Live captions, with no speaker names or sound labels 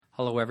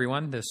Hello,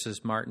 everyone. This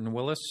is Martin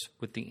Willis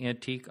with the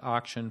Antique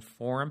Auction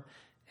Forum,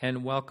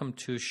 and welcome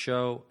to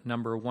show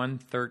number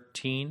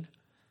 113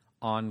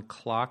 on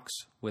clocks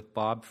with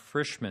Bob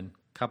Frischman.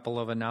 Couple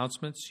of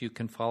announcements. You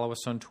can follow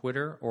us on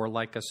Twitter or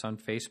like us on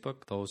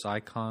Facebook. Those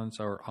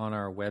icons are on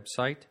our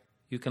website.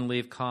 You can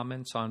leave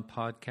comments on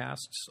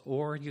podcasts,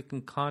 or you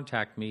can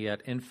contact me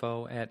at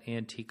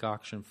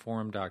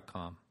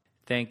info@antiqueauctionforum.com.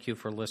 Thank you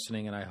for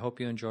listening, and I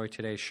hope you enjoy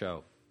today's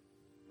show.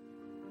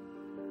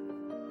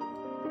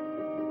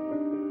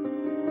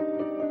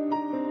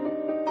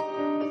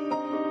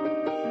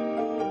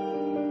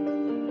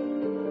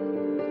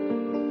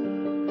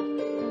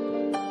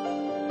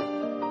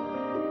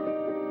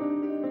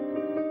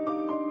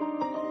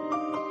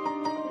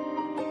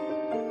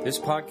 This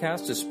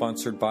podcast is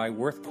sponsored by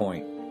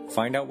WorthPoint.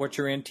 Find out what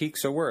your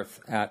antiques are worth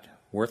at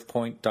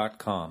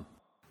worthpoint.com.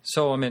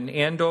 So I'm in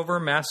Andover,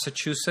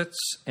 Massachusetts,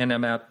 and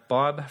I'm at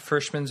Bob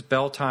Frischman's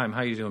Bell Time.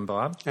 How you doing,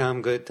 Bob?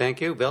 I'm good,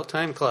 thank you. Bell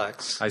Time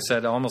clocks. I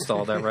said almost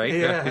all that, right?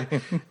 Yeah,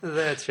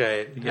 that's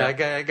right. Yeah.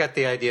 I got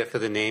the idea for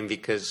the name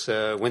because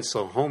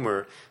Winslow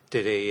Homer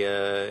did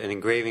an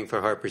engraving for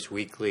Harper's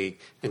Weekly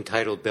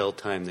entitled Bell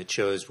Time that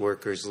shows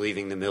workers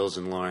leaving the mills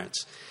in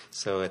Lawrence.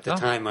 So at the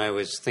time I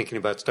was thinking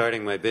about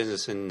starting my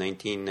business in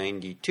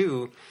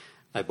 1992,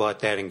 I bought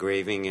that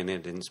engraving, and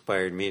it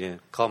inspired me to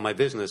call my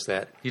business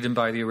that. You didn't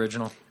buy the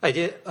original? I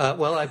did.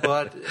 I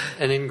bought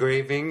an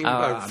engraving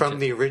from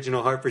the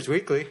original Harper's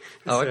Weekly.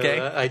 Oh, okay.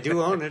 So, I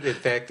do own it. In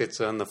fact, it's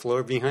on the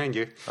floor behind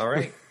you. All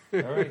right. All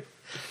right.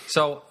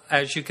 So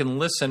as you can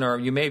listen, or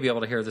you may be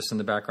able to hear this in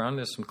the background,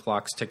 there's some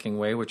clocks ticking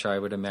away, which I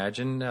would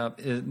imagine.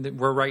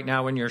 We're right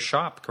now in your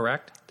shop,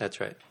 correct?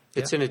 That's right.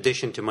 It's an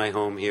addition to my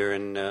home here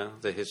in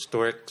the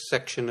historic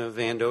section of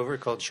Andover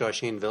called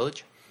Shawshane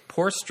Village.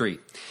 Poor Street.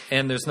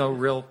 And there's no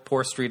real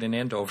Poor Street in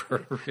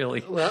Andover,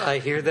 really. Well, I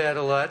hear that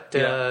a lot.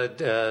 Yeah.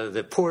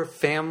 The Poor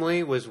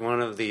family was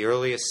one of the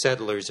earliest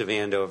settlers of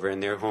Andover,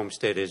 and their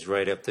homestead is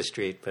right up the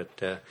street.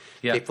 But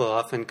people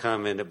often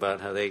comment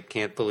about how they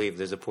can't believe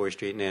there's a Poor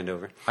Street in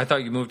Andover. I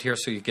thought you moved here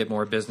so you get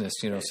more business,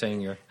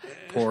 saying you're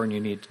poor and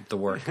you need the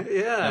work.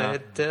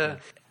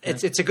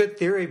 It's a good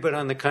theory, but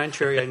on the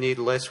contrary, I need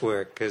less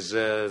work because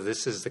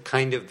this is the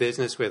kind of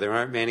business where there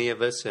aren't many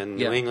of us, and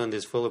New England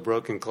is full of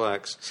broken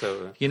clocks.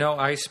 So,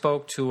 I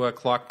spoke to a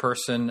clock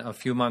person a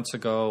few months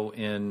ago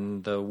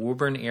in the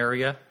Woburn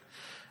area,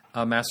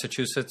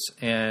 Massachusetts,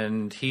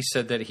 and he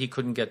said that he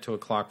couldn't get to a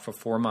clock for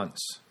 4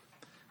 months.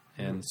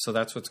 And so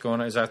that's what's going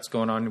on. Is that what's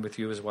going on with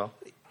you as well?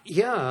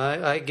 Yeah,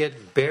 I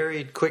get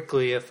buried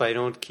quickly if I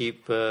don't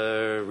keep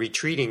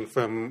retreating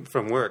from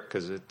work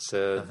because it's,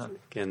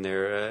 again,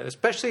 there,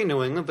 especially in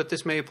New England, but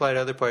this may apply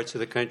to other parts of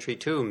the country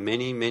too.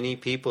 Many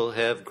people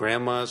have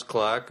grandma's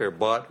clock or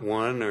bought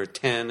 1 or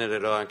 10 at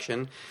an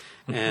auction.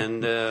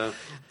 And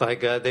by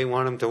God, they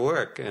want them to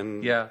work.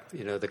 And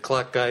the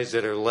clock guys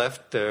that are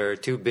left are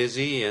too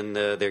busy, and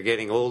they're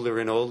getting older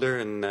and older,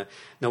 and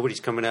nobody's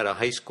coming out of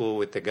high school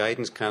with the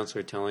guidance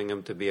counselor telling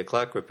them to be a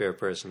clock repair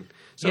person.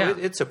 So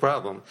it's a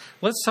problem.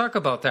 Let's talk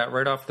about that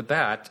right off the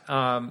bat.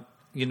 I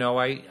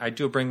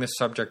do bring this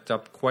subject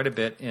up quite a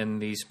bit in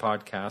these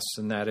podcasts,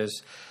 and that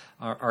is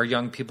our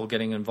young people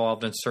getting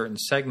involved in certain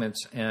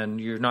segments, and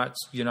you're not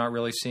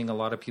really seeing a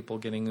lot of people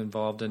getting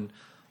involved in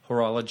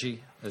horology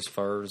as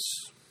far as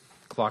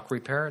clock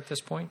repair at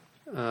this point?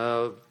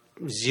 0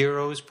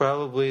 is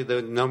probably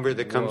the number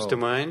that comes to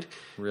mind.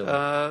 Really?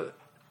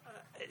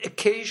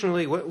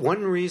 Occasionally,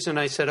 one reason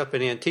I set up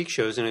an antique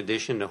shows, in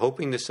addition to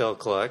hoping to sell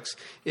clocks,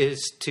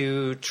 is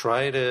to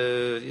try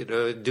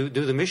to do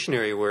the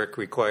missionary work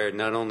required,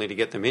 not only to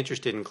get them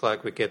interested in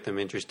clock, but get them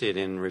interested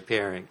in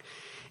repairing.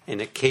 And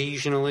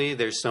occasionally,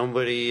 there's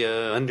somebody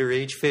under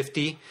age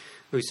 50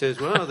 who says,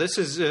 "Well, this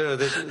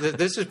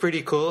is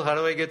pretty cool. How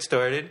do I get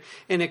started?"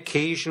 And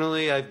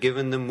occasionally, I've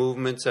given them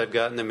movements. I've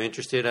gotten them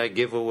interested. I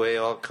give away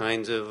all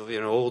kinds of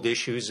old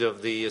issues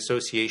of the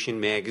association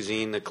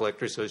magazine, the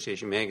Collector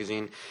Association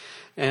magazine,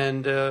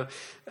 and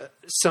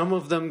some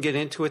of them get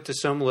into it to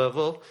some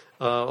level.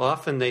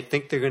 Often, they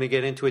think they're going to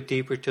get into it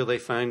deeper till they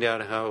find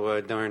out how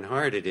darn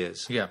hard it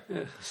is. Yeah.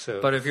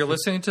 But if you're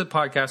listening to the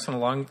podcast, and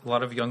a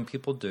lot of young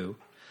people do,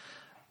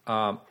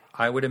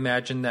 I would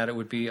imagine that it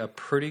would be a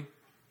pretty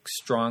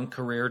strong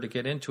career to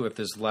get into if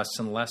there's less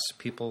and less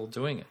people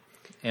doing it.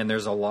 And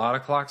there's a lot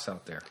of clocks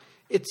out there.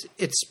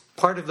 It's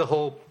part of the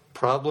whole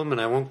problem, and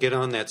I won't get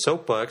on that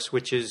soapbox,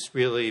 which is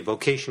really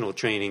vocational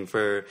training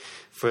for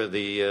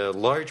the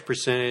large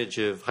percentage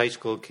of high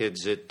school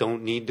kids that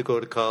don't need to go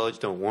to college,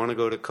 don't want to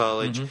go to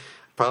college,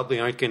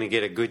 probably aren't going to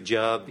get a good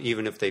job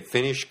even if they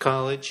finish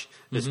college.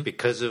 It's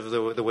because of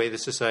the way the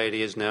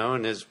society is now.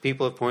 And as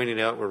people have pointed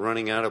out, we're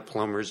running out of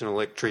plumbers and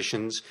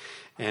electricians,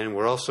 and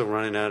we're also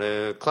running out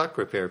of clock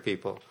repair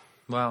people.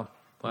 Wow.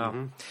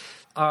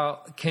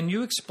 Can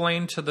you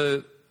explain to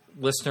the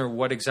listener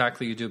what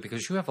exactly you do?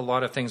 Because you have a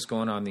lot of things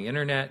going on the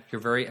internet.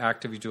 You're very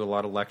active. You do a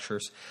lot of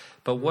lectures.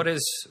 But what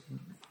is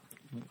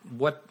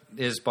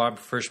Bob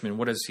Frischman?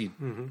 What is he?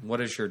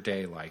 What is your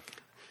day like?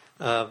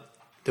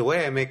 The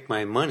way I make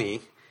my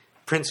money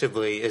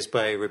principally is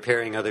by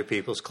repairing other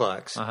people's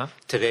clocks.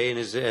 Today, and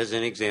as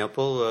an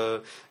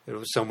example,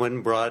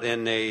 someone brought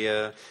in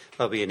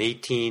probably an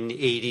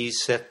 1880s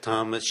Seth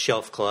Thomas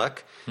shelf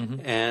clock,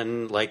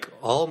 and like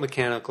all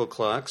mechanical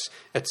clocks,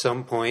 at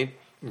some point,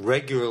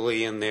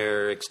 regularly in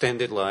their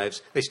extended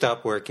lives, they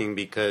stop working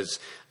because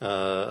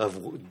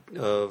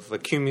of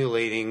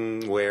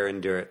accumulating wear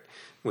and dirt,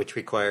 which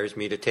requires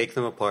me to take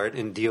them apart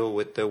and deal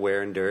with the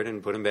wear and dirt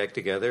and put them back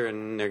together,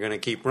 and they're going to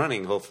keep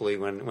running, hopefully,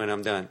 when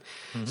I'm done.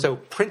 So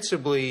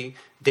principally,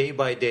 day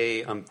by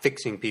day, I'm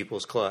fixing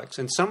people's clocks.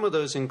 And some of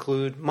those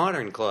include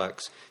modern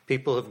clocks.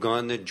 People have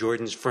gone to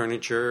Jordan's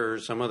Furniture or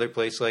some other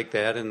place like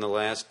that in the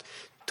last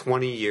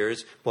 20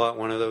 years, bought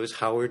one of those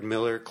Howard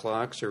Miller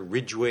clocks or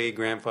Ridgway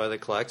grandfather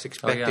clocks,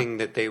 expecting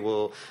that they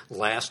will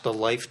last a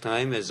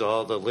lifetime, as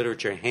all the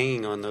literature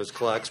hanging on those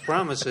clocks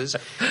promises.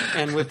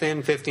 And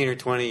within 15 or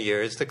 20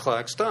 years, the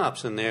clock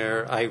stops, and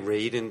they're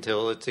irate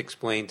until it's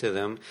explained to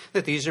them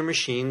that these are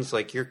machines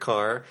like your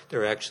car.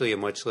 They're actually a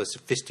much less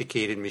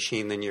sophisticated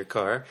machine than your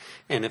car.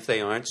 And if they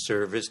aren't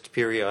serviced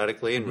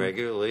periodically and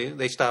regularly,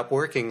 they stop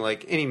working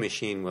like any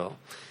machine will.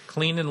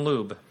 Clean and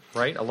lube,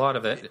 right? A lot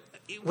of it.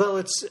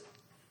 Well,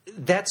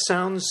 that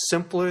sounds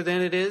simpler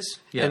than it is.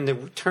 Yeah. And the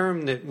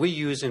term that we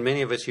use and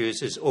many of us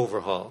use is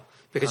overhaul.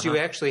 Because you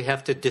actually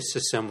have to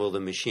disassemble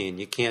the machine.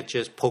 You can't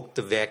just poke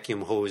the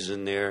vacuum hose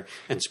in there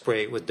and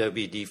spray it with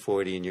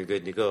WD-40 and you're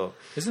good to go.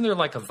 Isn't there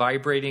like a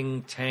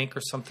vibrating tank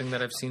or something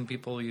that I've seen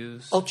people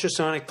use?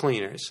 Ultrasonic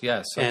cleaners.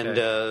 Yes. Okay. And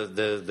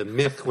the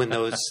myth when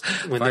those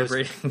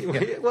vibrating.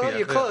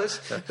 You're close.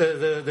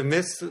 The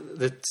myth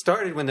that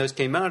started when those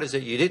came out is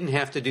that you didn't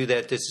have to do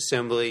that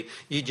disassembly.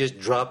 You just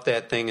drop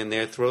that thing in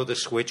there, throw the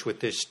switch with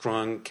this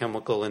strong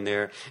chemical in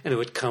there, and it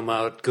would come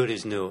out good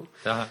as new.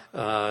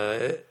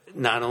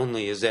 Not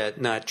only is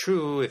that not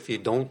true, if you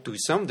don't do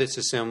some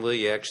disassembly,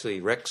 you actually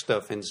wreck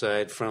stuff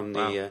inside from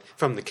the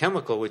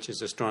chemical, which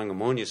is a strong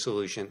ammonia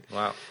solution.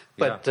 Wow!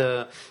 But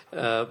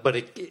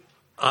it,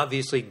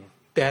 obviously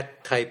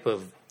that type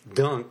of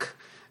dunk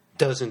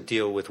doesn't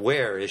deal with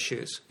wear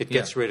issues. It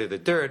gets rid of the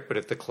dirt, but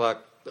if the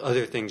clock,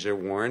 other things are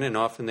worn, and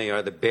often they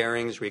are. The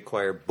bearings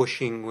require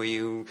bushing, where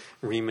you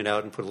ream it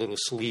out and put a little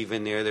sleeve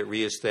in there that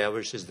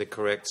reestablishes the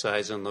correct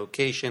size and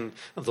location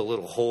of the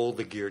little hole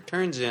the gear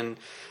turns in.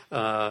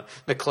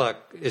 The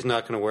clock is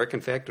not going to work. In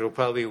fact, it'll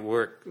probably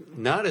work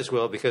not as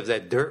well because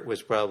that dirt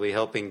was probably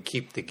helping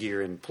keep the gear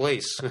in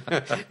place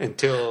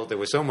until there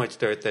was so much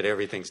dirt that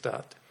everything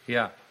stopped.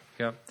 Yeah.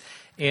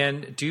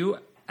 And do you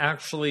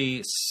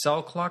actually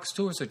sell clocks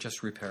too, or is it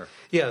just repair?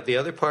 Yeah, the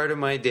other part of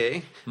my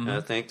day,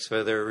 thanks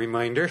for the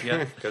reminder,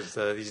 because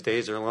these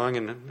days are long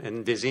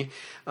and busy,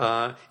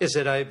 is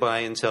that I buy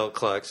and sell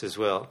clocks as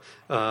well.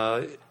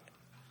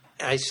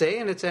 I say,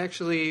 and it's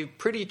actually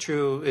pretty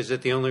true, is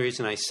that the only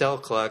reason I sell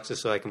clocks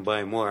is so I can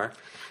buy more,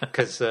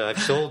 because I've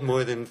sold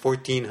more than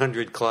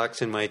 1,400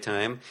 clocks in my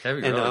time,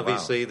 and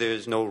obviously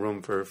there's no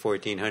room for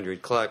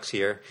 1,400 clocks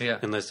here,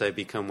 unless I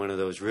become one of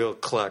those real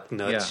clock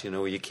nuts,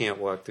 where you can't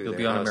walk through. You'll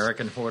be on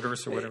American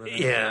Hoarders or whatever.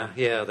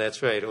 Yeah,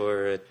 that's right,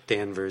 or at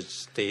Danvers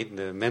State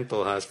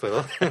Mental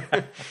Hospital.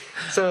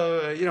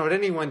 So, at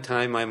any one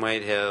time I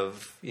might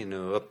have,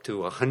 up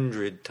to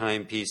 100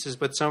 timepieces,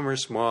 but some are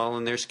small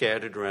and they're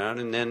scattered around,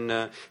 and then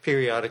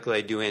periodically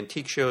I do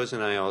antique shows,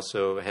 and I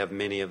also have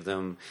many of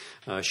them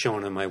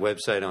shown on my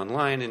website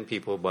online, and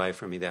people buy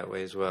from me that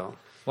way as well.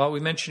 Well, we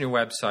mentioned your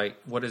website.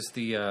 What is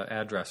the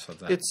address of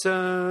that? It's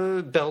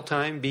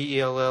Belltime,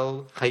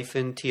 BELL-TIME.com,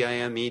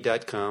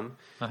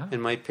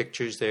 and my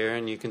picture's there,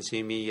 and you can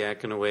see me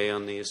yakking away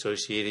on the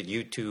associated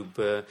YouTube.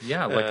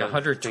 Like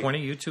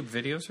 120 YouTube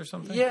videos or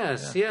something?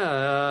 Yes,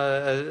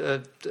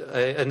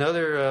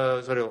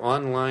 another sort of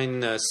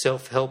online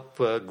self-help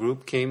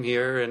group came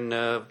here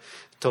and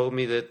told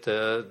me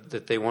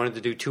that they wanted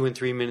to do 2 and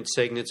 3 minute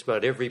segments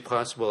about every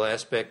possible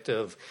aspect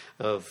of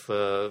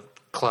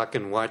clock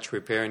and watch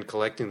repair and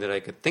collecting that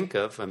I could think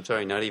of. I'm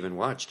sorry, not even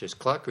watch, just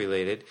clock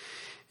related.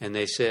 And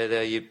they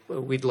said,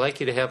 we'd like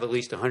you to have at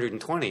least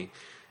 120.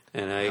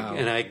 And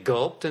I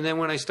gulped, and then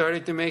when I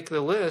started to make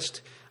the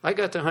list, I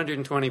got to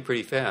 120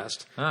 pretty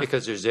fast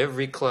because there's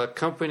every clock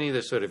company,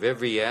 there's sort of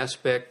every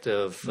aspect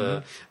of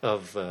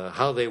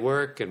how they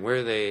work and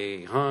where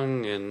they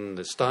hung and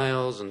the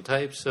styles and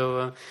types.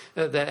 So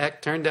that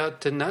act turned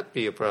out to not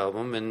be a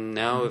problem. And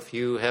now if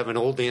you have an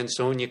old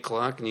Ansonia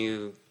clock and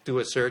you do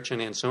a search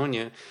on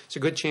Ansonia, it's a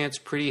good chance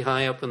pretty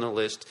high up on the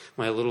list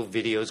my little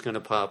video is going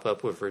to pop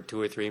up for 2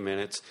 or 3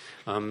 minutes.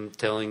 I'm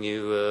telling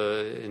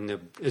you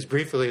as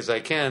briefly as I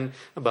can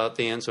about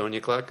the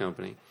Ansonia Clock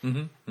Company.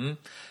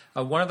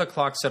 One of the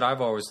clocks that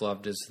I've always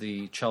loved is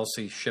the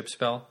Chelsea ship's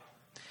bell.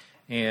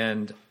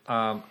 And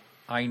I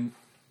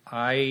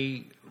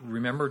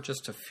remember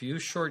just a few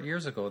short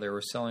years ago they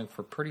were selling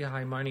for pretty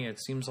high money. It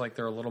seems like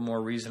they're a little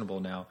more reasonable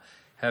now.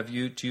 Do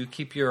you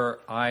keep your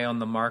eye on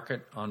the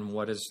market on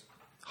what is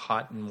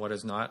hot and what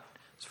is not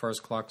as far as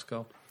clocks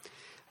go?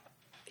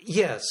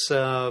 Yes.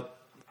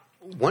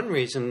 One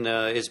reason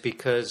is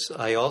because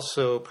I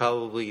also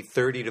probably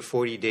 30 to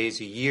 40 days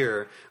a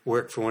year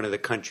work for one of the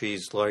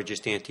country's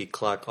largest antique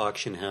clock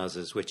auction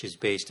houses, which is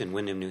based in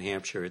Windham, New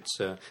Hampshire. It's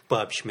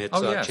Bob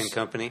Schmidt's auction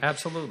company.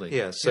 Absolutely.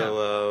 Yeah,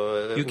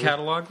 so... you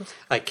catalog?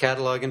 I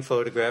catalog and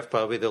photograph.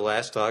 Probably the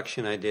last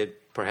auction I did,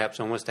 perhaps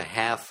almost a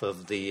half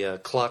of the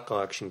clock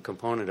auction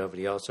component of it.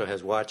 He also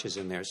has watches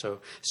in there.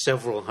 So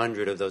several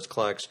hundred of those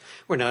clocks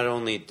were not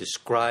only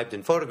described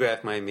and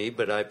photographed by me,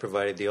 but I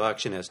provided the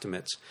auction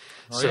estimates.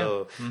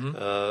 I'm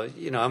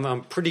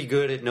pretty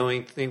good at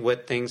knowing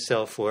what things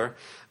sell for.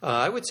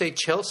 I would say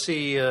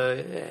Chelsea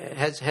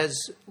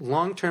has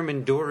long-term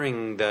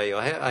enduring value.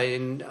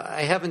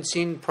 I haven't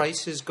seen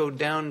prices go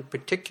down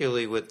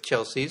particularly with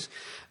Chelsea's.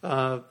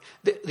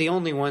 The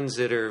only ones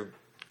that are,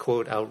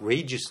 quote,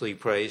 outrageously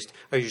priced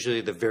are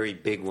usually the very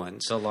big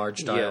ones. The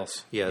large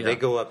dials. Yeah, they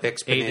go up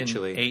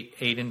exponentially.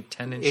 8 and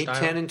 10 inch 8, dial?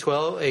 10, and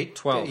 12.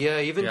 12.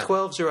 Yeah, even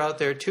 12s are out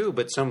there too,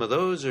 but some of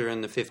those are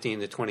in the 15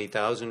 to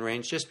 20,000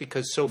 range just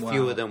because so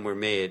few of them were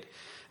made.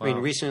 Wow. I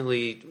mean,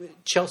 recently,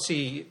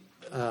 Chelsea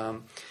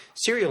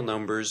serial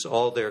numbers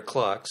all their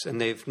clocks, and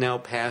they've now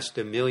passed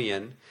 1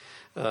 million.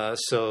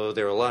 So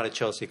there are a lot of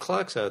Chelsea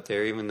clocks out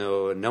there, even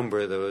though a number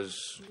of those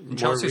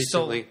Chelsea's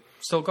recently...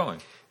 still going.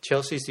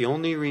 Chelsea's the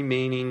only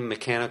remaining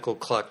mechanical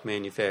clock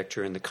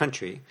manufacturer in the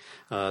country.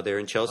 They're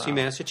in Chelsea,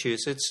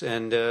 Massachusetts,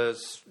 and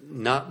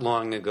not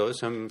long ago,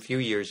 some few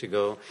years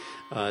ago,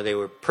 they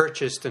were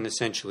purchased and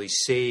essentially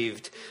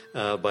saved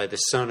by the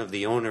son of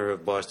the owner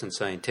of Boston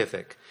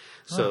Scientific.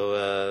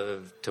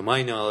 So, to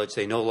my knowledge,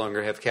 they no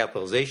longer have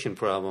capitalization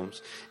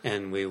problems,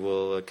 and we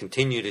will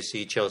continue to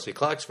see Chelsea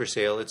clocks for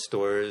sale at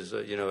stores,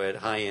 at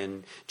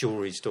high-end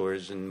jewelry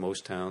stores in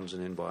most towns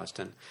and in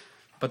Boston.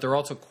 But they're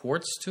also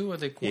quartz, too? Are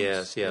they quartz?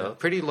 Yes, yeah. A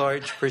pretty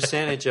large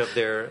percentage of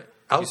their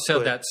output. You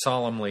said that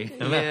solemnly.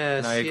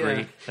 Yes, and I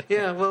agree.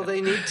 Yeah, well,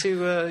 they need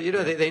to,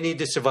 they need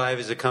to survive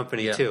as a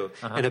company, too.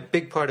 Uh-huh. And a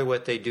big part of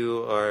what they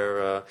do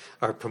are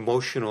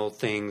promotional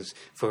things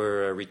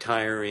for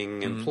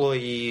retiring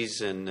employees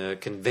and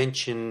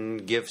convention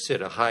gifts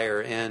at a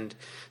higher end.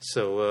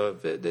 So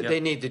they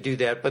need to do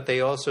that, but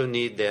they also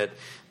need that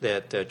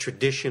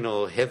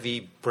traditional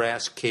heavy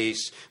brass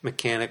case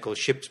mechanical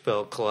ship's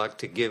bell clock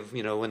to give,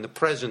 when the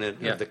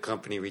president of the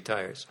company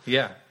retires.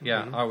 Yeah.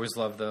 Mm-hmm. I always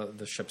love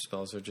the ship's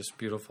bells. They're just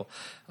beautiful.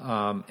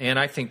 And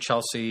I think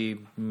Chelsea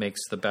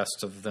makes the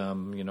best of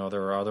them.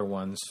 There are other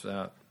ones.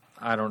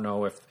 I don't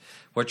know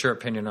what's your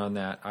opinion on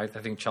that? I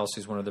think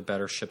Chelsea's one of the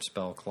better ship's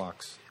bell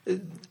clocks.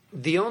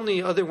 The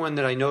only other one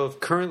that I know of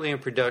currently in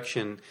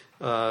production,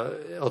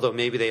 although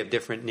maybe they have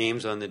different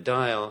names on the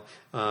dial,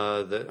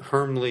 the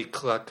Hermle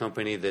Clock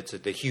Company, that's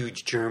the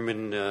huge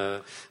German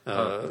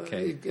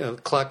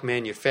clock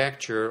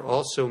manufacturer,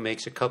 also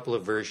makes a couple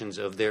of versions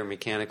of their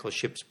mechanical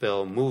ship's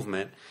bell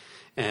movement,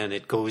 and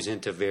it goes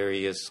into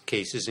various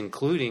cases,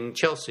 including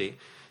Chelsea.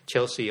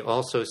 Chelsea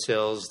also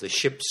sells the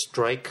ship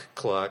strike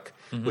clock,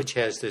 which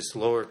has this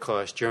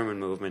lower-cost German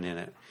movement in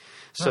it.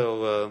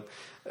 So...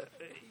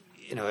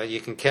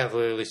 you can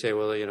cavalierly say,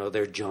 well,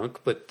 they're junk,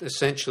 but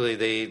essentially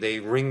they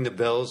ring the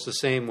bells the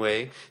same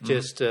way,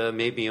 just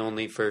maybe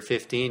only for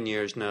 15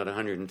 years, not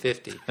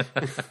 150. Yeah.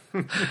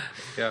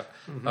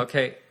 Mm-hmm.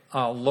 Okay.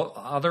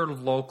 Other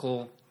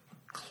local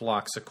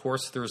clocks, of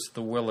course, there's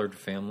the Willard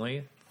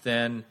family.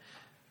 Then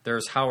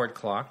there's Howard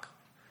Clock,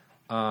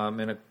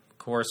 and of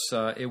course,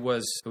 it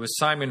was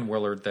Simon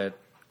Willard that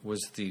was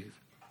the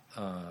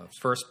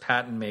first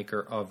patent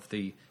maker of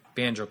the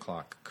banjo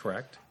clock,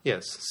 correct?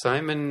 Yes,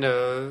 Simon,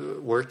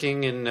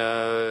 working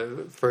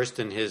first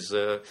in his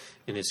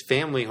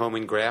family home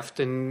in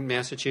Grafton,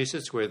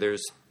 Massachusetts, where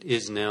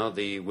is now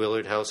the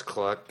Willard House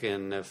Clock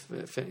and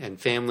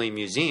Family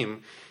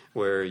Museum,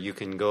 where you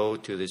can go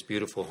to this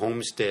beautiful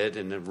homestead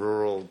in the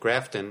rural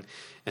Grafton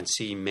and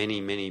see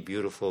many, many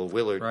beautiful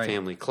Willard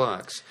family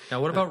clocks.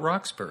 Now, what about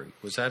Roxbury?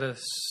 Was that a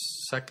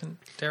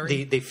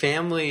secondary? The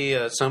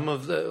family, some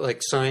of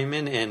like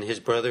Simon and his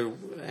brother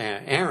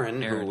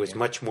Aaron, who was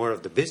much more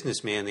of the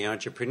businessman, the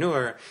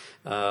entrepreneur,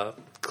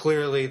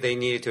 clearly they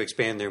needed to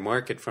expand their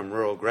market from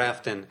rural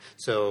Grafton.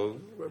 So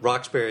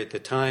Roxbury at the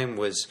time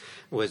was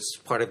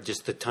part of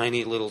just the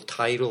tiny little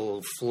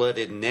tidal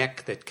flooded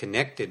neck that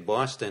connected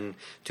Boston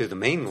to the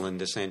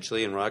mainland,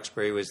 essentially, and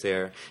Roxbury was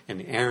there.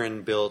 And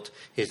Aaron built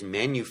his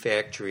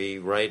manufactory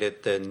right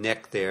at the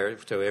neck there,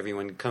 so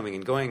everyone coming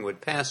and going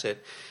would pass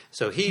it.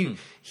 So he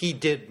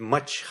did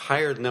much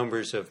higher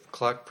numbers of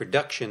clock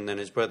production than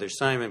his brother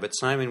Simon, but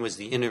Simon was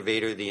the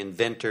innovator, the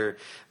inventor,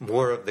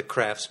 more of the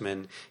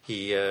craftsman.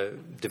 He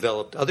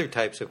developed other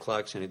types of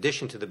clocks in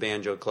addition to the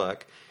banjo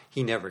clock.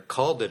 He never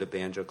called it a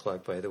banjo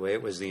clock, by the way.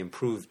 It was the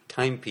improved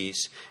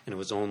timepiece, and it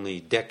was only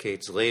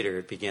decades later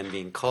it began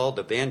being called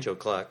a banjo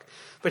clock.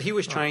 But he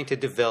was trying to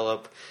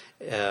develop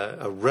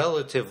a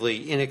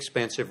relatively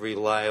inexpensive,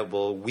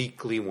 reliable,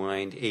 weekly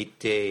wind,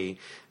 8-day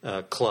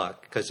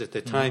clock, because at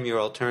the time your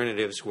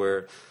alternatives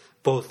were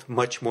both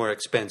much more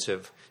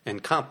expensive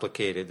and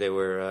complicated. There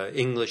were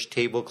English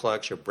table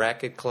clocks or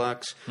bracket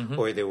clocks,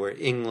 or there were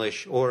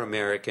English or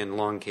American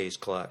long case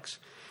clocks.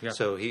 Yeah.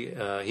 So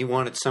he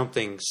wanted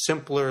something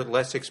simpler,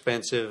 less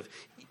expensive,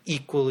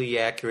 equally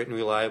accurate and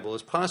reliable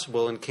as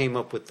possible, and came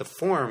up with the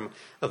form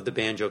of the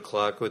banjo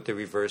clock with the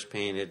reverse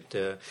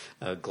painted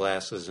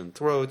glasses and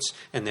throats,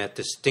 and that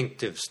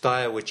distinctive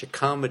style which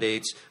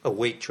accommodates a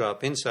weight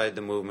drop inside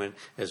the movement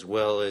as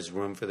well as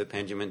room for the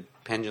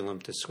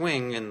pendulum to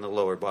swing in the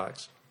lower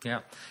box. Yeah.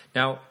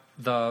 Now,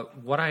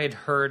 what I had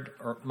heard,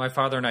 or my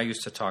father and I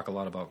used to talk a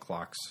lot about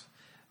clocks,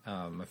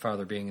 my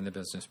father being in the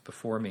business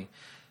before me,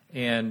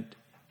 and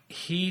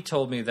he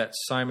told me that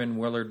Simon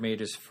Willard made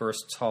his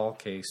first tall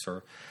case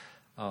or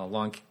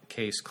long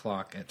case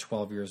clock at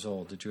 12 years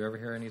old. Did you ever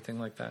hear anything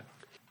like that?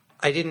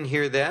 I didn't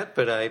hear that,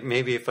 but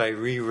maybe if I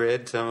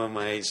reread some of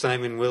my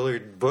Simon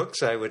Willard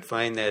books, I would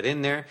find that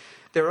in there.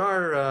 There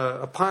are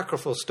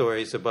apocryphal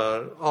stories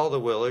about all the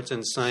Willards,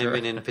 and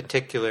Simon in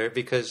particular,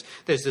 because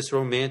there's this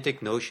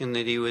romantic notion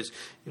that he was,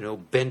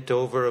 bent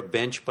over a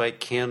bench by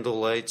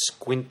candlelight,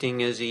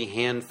 squinting as he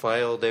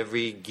hand-filed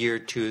every gear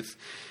tooth.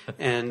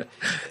 And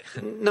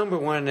number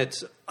one,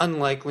 it's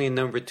unlikely, and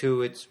number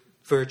two, it's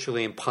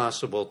virtually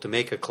impossible to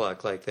make a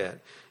clock like that.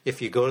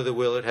 If you go to the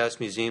Willard House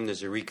Museum,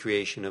 there's a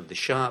recreation of the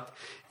shop,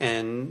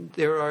 and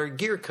there are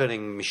gear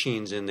cutting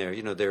machines in there.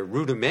 They're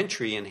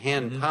rudimentary and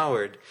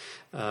hand-powered,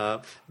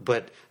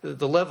 but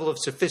the level of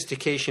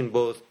sophistication,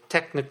 both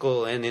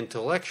technical and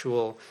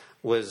intellectual,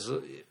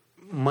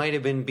 might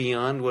have been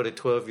beyond what a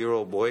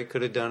 12-year-old boy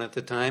could have done at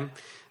the time.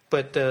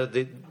 But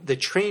the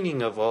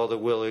training of all the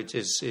Willards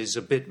is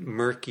a bit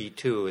murky,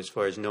 too, as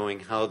far as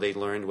knowing how they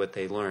learned what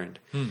they learned.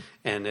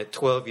 And at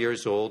 12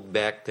 years old,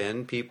 back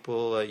then,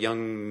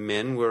 young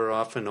men were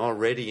often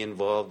already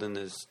involved in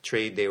this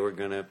trade they were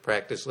going to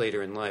practice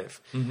later in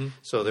life.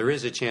 So there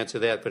is a chance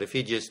of that. But if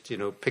he just,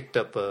 picked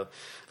up a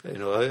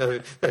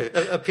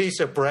piece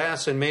of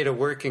brass and made a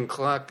working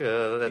clock,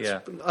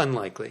 that's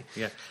unlikely.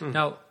 Yeah.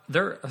 Now,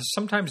 there are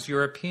sometimes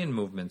European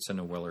movements in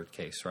a Willard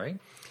case, right?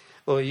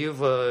 Well,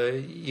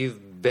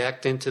 you've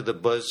backed into the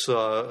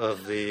buzzsaw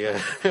of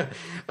the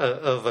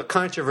of a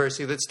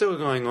controversy that's still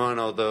going on.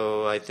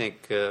 Although I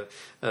think the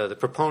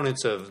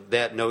proponents of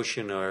that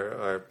notion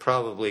are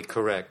probably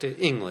correct.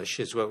 English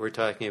is what we're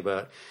talking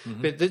about.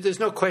 But there's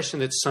no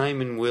question that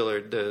Simon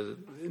Willard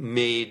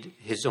made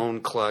his own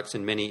clocks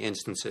in many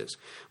instances.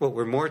 What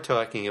we're more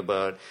talking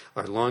about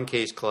are long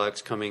case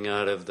clocks coming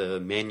out of the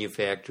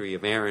manufactory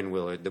of Aaron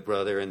Willard, the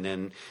brother, and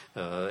then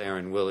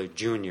Aaron Willard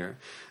Jr.,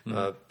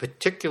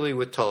 particularly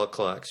with tall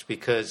clocks,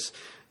 because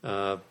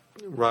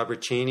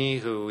Robert Cheney,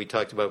 who we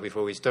talked about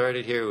before we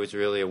started here, who was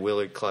really a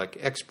Willard clock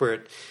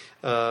expert,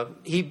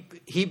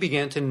 he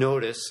began to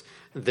notice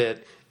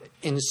that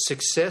in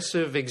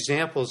successive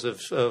examples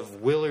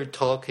of Willard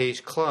tall case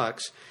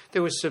clocks,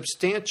 there was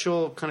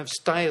substantial kind of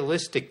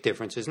stylistic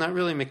differences, not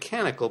really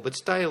mechanical, but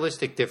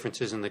stylistic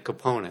differences in the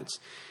components.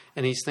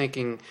 And he's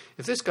thinking,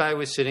 if this guy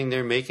was sitting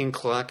there making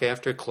clock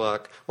after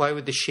clock, why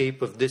would the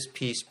shape of this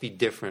piece be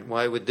different?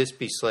 Why would this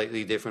be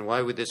slightly different?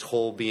 Why would this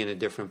hole be in a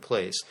different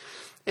place?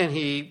 And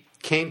he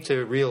came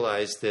to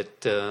realize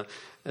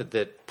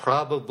that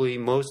probably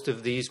most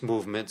of these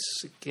movements,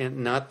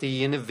 again, not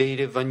the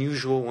innovative,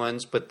 unusual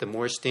ones, but the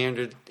more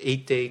standard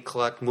 8-day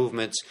clock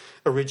movements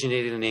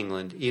originated in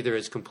England, either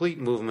as complete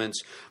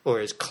movements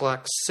or as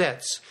clock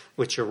sets,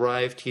 which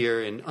arrived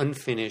here in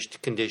unfinished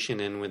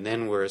condition and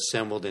then were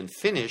assembled and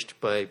finished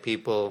by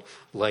people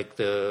like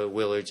the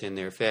Willards in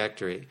their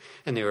factory.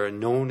 And there are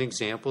known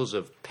examples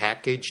of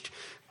packaged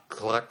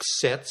clock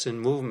sets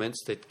and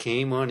movements that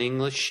came on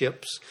English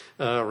ships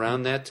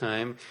around that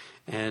time,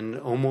 and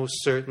almost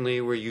certainly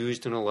were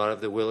used in a lot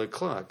of the Willard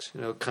clocks.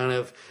 It kind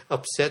of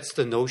upsets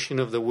the notion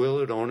of the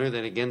Willard owner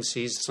that again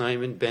sees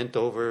Simon bent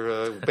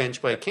over a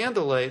bench by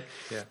candlelight.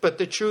 Yeah. But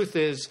the truth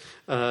is,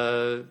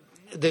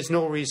 there's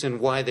no reason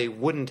why they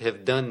wouldn't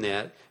have done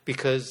that,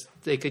 because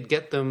they could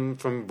get them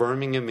from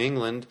Birmingham,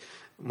 England,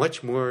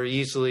 much more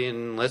easily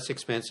and less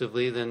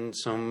expensively than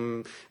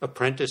some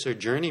apprentice or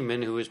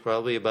journeyman who was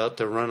probably about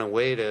to run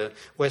away to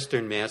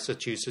western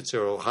Massachusetts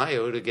or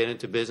Ohio to get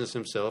into business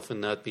himself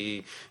and not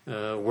be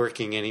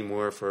working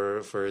anymore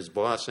for his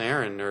boss,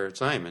 Aaron or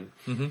Simon.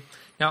 Mm-hmm.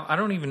 Now, I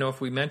don't even know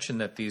if we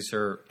mentioned that these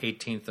are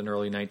 18th and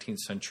early 19th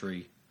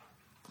century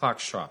clock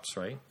shops,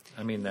 right?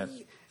 I mean, that...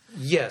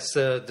 Yes,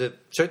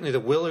 certainly the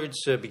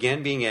Willards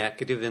began being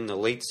active in the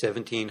late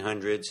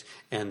 1700s,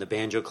 and the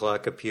banjo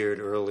clock appeared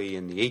early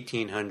in the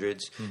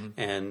 1800s. Mm-hmm.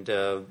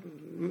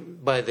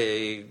 And by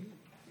the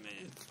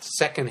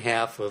second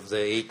half of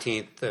the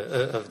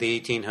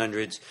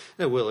 1800s,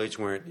 the Willards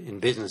weren't in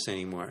business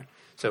anymore.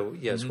 So,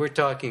 yes, we're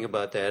talking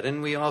about that.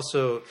 And we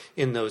also,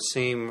 in those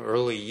same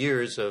early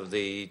years of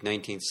the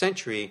 19th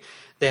century,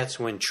 that's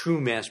when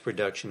true mass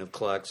production of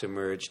clocks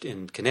emerged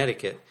in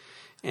Connecticut.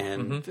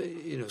 And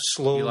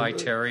slowly, Eli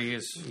Terry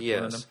is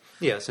one of them.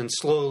 Yes, and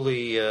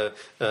slowly the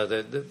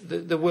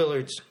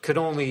Willards could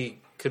only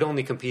could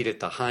only compete at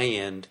the high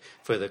end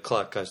for the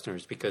clock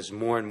customers because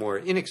more and more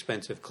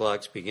inexpensive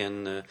clocks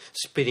began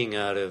spitting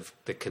out of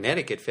the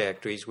Connecticut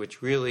factories,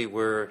 which really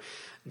were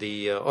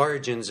the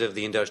origins of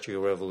the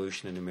Industrial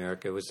Revolution in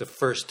America. It was the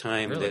first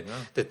time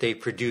that they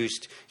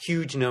produced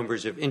huge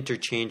numbers of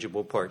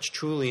interchangeable parts,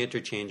 truly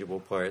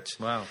interchangeable parts.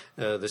 Wow.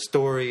 The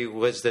story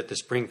was that the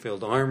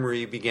Springfield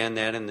Armory began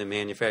that in the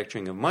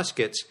manufacturing of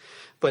muskets.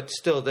 But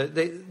still,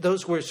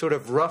 those were sort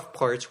of rough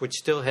parts which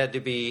still had to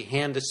be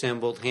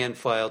hand-assembled,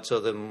 hand-filed, so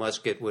the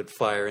musket would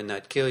fire and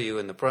not kill you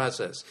in the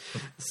process.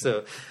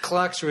 So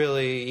clocks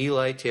really,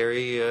 Eli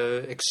Terry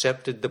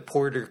accepted the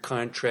Porter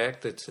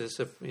contract. That's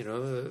a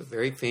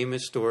very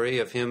famous story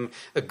of him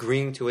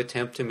agreeing to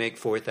attempt to make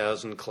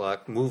 4,000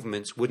 clock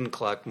movements, wooden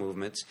clock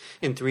movements,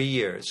 in 3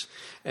 years.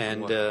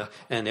 And wow.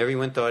 And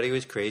everyone thought he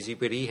was crazy,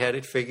 but he had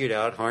it figured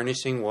out,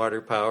 harnessing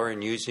water power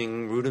and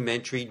using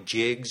rudimentary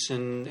jigs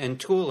and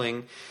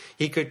tooling.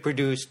 He could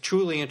produce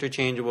truly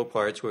interchangeable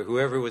parts where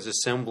whoever was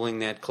assembling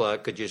that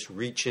clock could just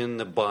reach in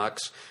the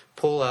box,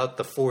 pull out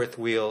the fourth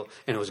wheel,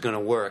 and it was going to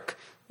work.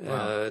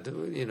 Wow.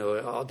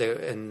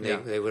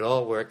 They would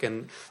all work.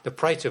 And the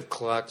price of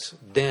clocks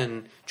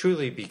then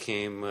truly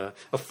became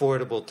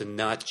affordable to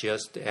not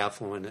just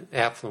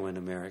affluent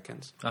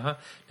Americans. Uh-huh.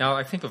 Now,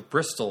 I think of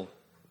Bristol,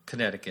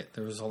 Connecticut.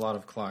 There was a lot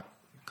of clock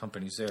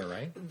companies there,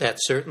 right?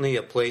 That's certainly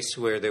a place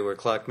where there were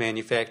clock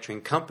manufacturing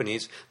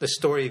companies. The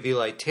story of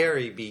Eli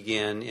Terry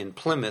began in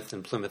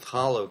Plymouth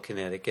Hollow,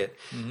 Connecticut,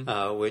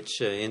 which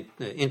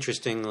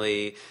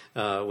interestingly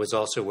was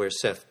also where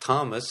Seth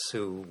Thomas,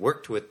 who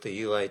worked with the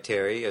Eli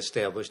Terry,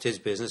 established his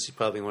business. He's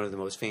probably one of the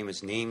most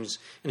famous names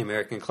in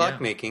American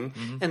clockmaking.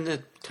 Yeah. And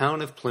the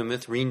town of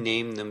Plymouth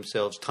renamed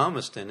themselves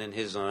Thomaston in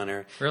his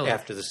honor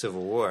after the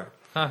Civil War.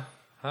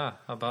 How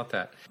about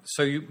that?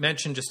 So you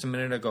mentioned just a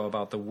minute ago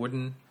about the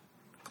wooden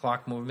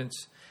clock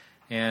movements,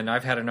 and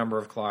I've had a number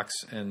of clocks,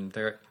 and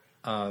they're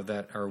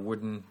that are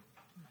wooden,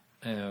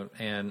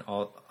 and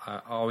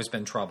always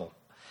been trouble.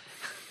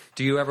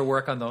 Do you ever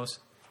work on those?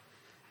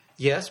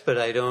 Yes, but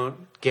I don't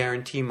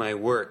guarantee my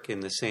work in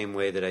the same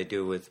way that I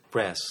do with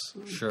brass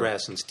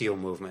and steel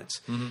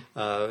movements.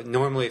 Mm-hmm.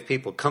 Normally, if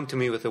people come to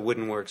me with the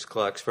Wooden Works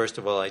clocks, first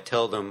of all, I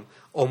tell them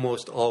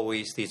almost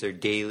always these are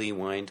daily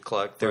wind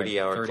clock,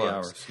 30-hour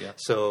clocks. Hours, yeah.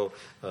 So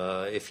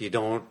if you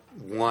don't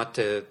want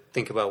to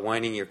think about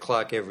winding your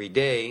clock every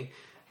day,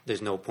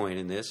 there's no point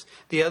in this.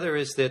 The other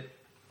is that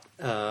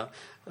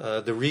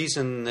the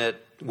reason that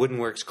Wooden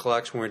Works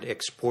clocks weren't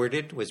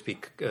exported was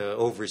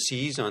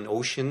overseas on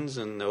oceans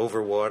and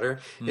over water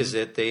is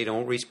that they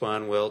don't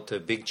respond well to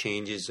big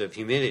changes of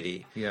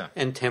humidity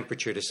and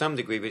temperature to some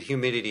degree, but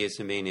humidity is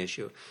the main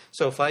issue.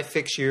 So if I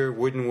fix your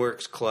Wooden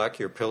Works clock,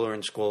 your pillar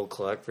and scroll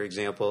clock, for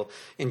example,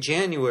 in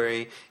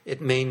January, it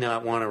may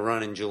not want to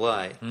run in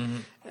July.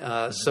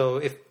 So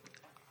if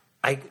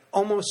I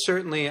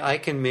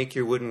can make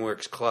your Wooden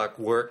Works clock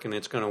work, and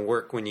it's going to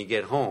work when you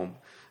get home.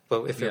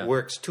 But if it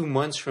works 2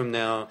 months from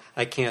now,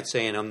 I can't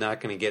say, and I'm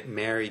not going to get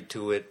married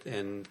to it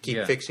and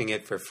keep fixing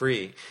it for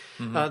free.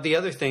 The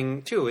other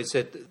thing, too, is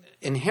that the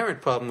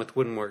inherent problem with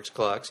Wooden Works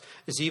clocks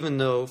is even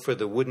though for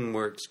the Wooden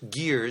Works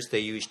gears they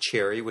use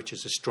cherry, which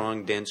is a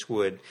strong, dense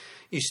wood,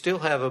 you still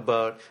have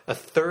about a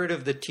third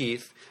of the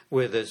teeth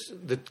where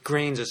the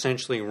grain's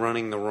essentially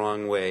running the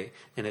wrong way,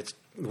 and it's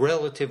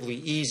relatively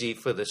easy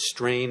for the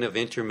strain of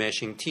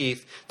intermeshing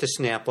teeth to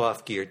snap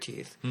off gear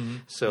teeth.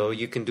 So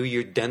you can do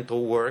your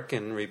dental work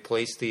and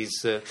replace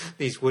these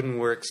Wooden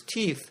Works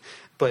teeth,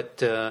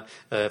 but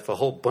if a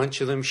whole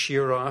bunch of them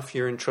shear off,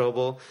 you're in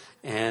trouble.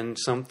 And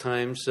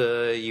sometimes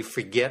you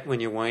forget when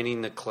you're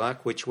winding the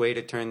clock which way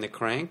to turn the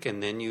crank,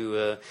 and then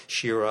you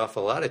shear off a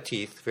lot of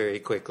teeth very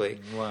quickly.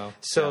 Wow!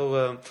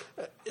 So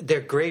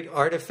they're great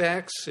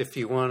artifacts if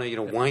you want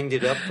to, wind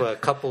it up a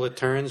couple of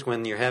turns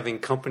when you're having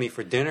company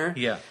for dinner.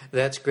 Yeah,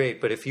 that's great.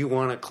 But if you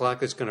want a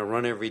clock that's going to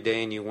run every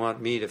day and you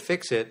want me to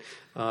fix it,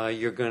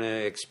 you're going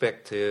to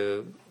expect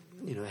to,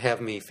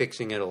 have me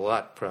fixing it a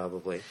lot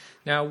probably.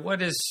 Now,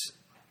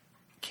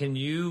 can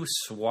you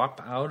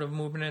swap out a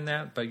movement in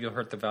that, but you'll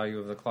hurt the value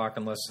of the clock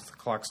unless the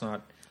clock's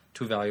not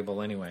too valuable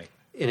anyway?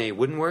 In a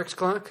Wooden Works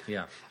clock?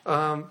 Yeah.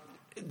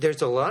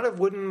 There's a lot of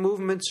wooden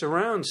movements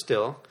around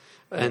still.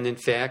 And in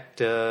fact,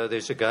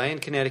 there's a guy in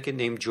Connecticut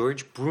named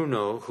George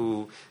Bruno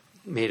who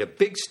made a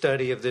big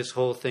study of this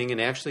whole thing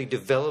and actually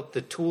developed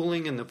the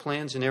tooling and the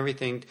plans and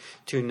everything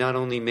to not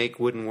only make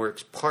Wooden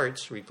Works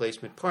parts,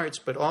 replacement parts,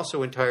 but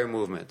also entire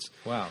movements.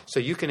 Wow.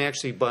 So you can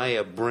actually buy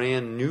a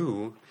brand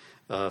new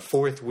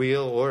fourth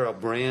wheel or a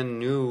brand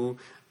new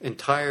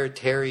entire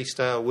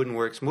Terry-style Wooden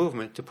Works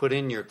movement to put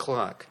in your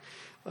clock.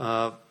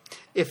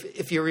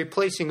 If you're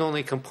replacing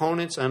only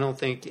components, I don't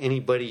think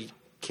anybody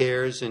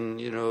cares, and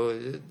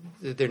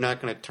they're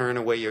not going to turn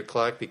away your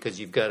clock because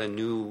you've got a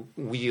new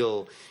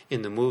wheel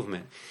in the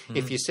movement.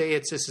 If you say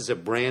this is a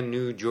brand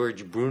new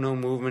George Bruno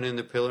movement in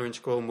the pillar and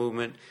scroll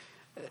movement,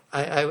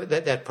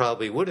 that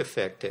probably would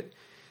affect it.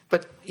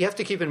 But you have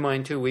to keep in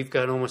mind too, we've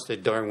got almost a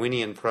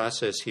Darwinian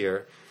process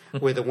here,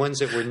 where the ones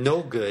that were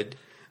no good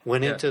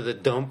went into the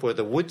dump or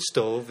the wood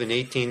stove in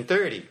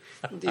 1830.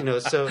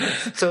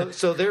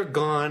 So they're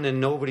gone, and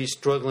nobody's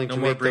struggling to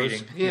make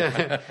breeding. those.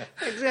 Yeah,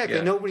 exactly.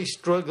 Yeah. Nobody's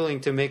struggling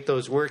to make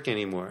those work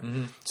anymore.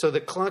 So the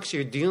clocks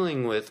you're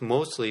dealing with,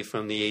 mostly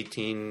from the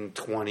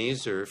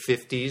 1820s or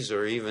 50s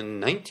or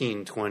even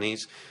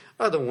 1920s,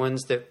 are the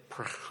ones that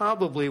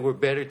probably were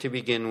better to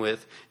begin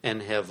with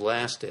and have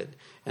lasted.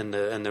 And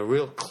the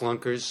real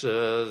clunkers,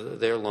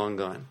 they're long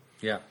gone.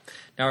 Yeah.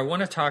 Now I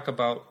want to talk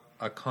about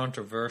a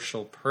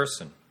controversial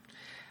person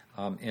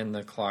in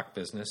the clock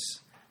business,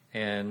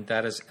 and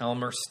that is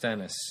Elmer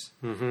Stennis.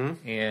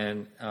 Mm-hmm.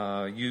 And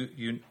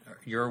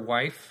your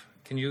wife.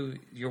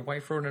 Your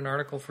wife wrote an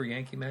article for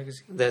Yankee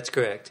Magazine? That's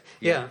correct.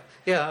 Yeah.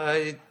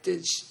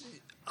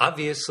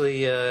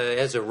 Obviously,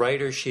 as a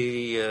writer,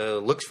 she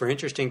looks for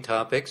interesting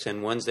topics,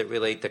 and ones that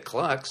relate to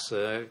clocks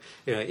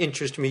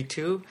interest me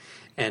too.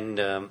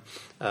 And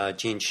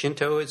Jean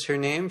Shinto is her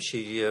name.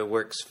 She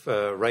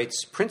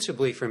writes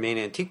principally for Maine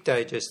Antique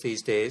Digest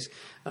these days.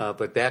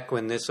 But back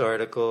when this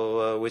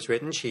article was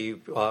written, she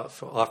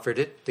offered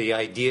it, the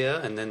idea,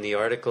 and then the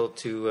article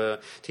to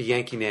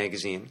Yankee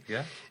Magazine.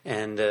 Yeah.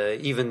 And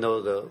even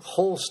though the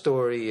whole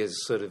story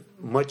is sort of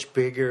much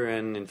bigger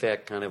and, in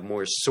fact, kind of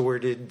more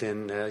sordid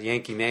than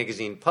Yankee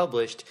Magazine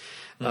published,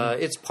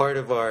 it's part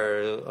of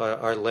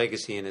our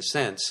legacy in a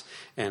sense.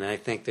 And I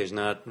think there's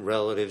not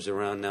relatives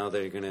around now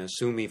that are going to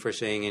sue me for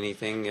saying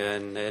anything,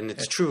 and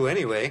it's true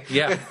anyway.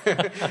 Yeah.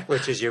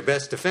 Which is your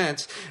best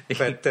defense.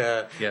 But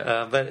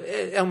but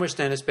Elmer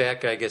Stennis,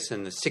 back I guess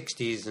in the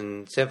 60s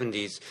and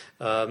 70s,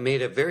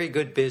 made a very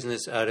good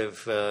business out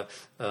of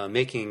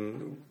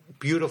making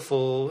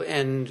beautiful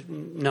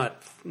and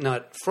not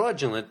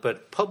fraudulent,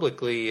 but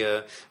publicly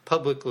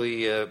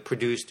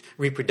produced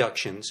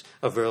reproductions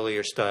of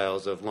earlier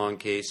styles of long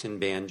case and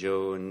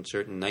banjo and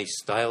certain nice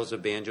styles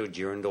of banjo,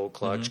 girandole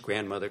clocks,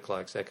 grandmother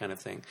clocks, that kind of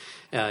thing.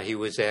 He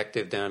was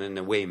active down in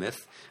the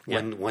Weymouth.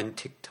 One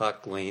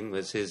Tick-Tock Lane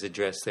was his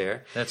address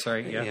there. That's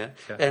right. Yeah.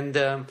 And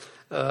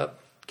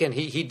again,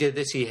 he did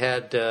this. He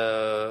had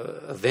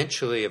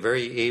eventually a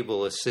very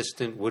able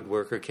assistant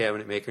woodworker,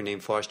 cabinet maker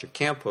named Foster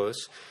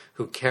Campos,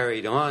 who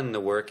carried on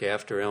the work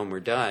after Elmer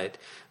died.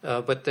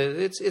 But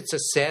it's a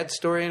sad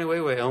story in a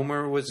way, where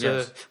Elmer was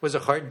a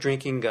hard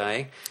drinking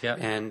guy,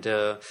 and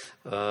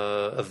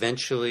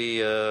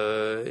eventually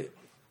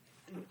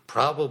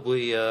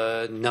probably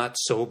not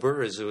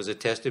sober, as it was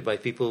attested by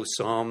people who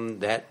saw him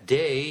that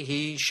day.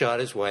 He shot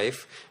his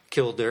wife,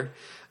 killed her,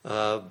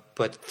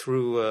 but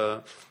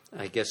through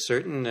I guess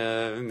certain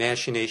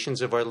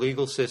machinations of our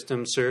legal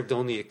system, served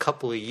only a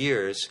couple of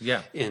years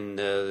in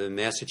the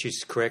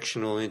Massachusetts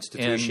Correctional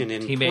Institution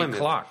in he Plymouth. made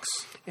clocks.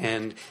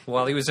 And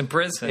while he was in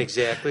prison.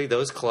 Exactly.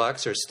 Those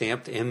clocks are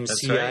stamped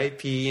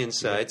MCIP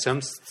inside. Yeah.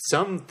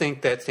 Some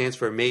think that stands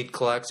for made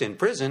clocks in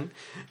prison,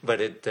 but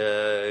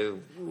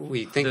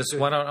we think... There's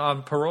one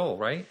on parole,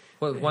 right?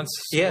 Well, one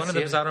of them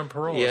is out on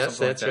parole. Yes,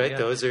 that's right. Yeah.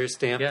 Those are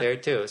stamped there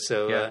too.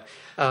 So,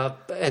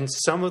 and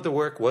some of the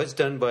work was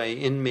done by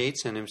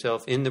inmates and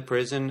himself in the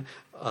prison,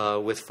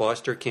 with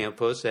Foster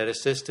Campos, that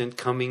assistant,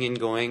 coming and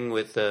going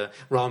with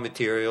raw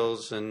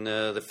materials and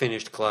the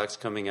finished clocks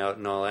coming out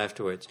and all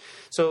afterwards.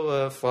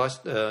 So,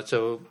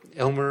 so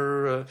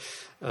Elmer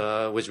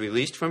was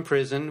released from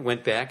prison,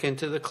 went back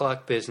into the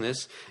clock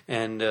business,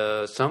 and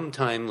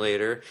sometime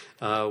later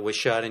was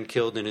shot and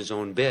killed in his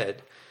own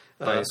bed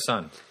by his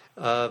son.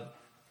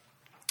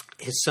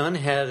 His son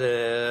had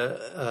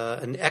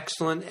an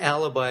excellent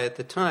alibi at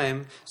the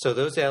time, so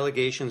those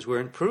allegations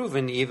weren't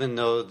proven, even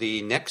though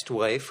the next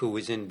wife, who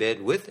was in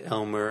bed with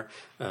Elmer,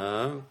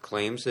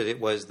 claims that it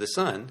was the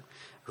son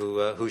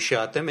who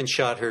shot them, and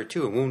shot her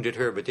too, and wounded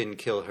her but didn't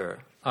kill her.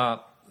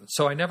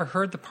 So I never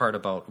heard the part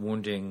about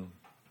wounding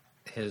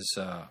his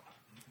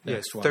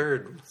next wife.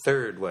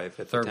 Third wife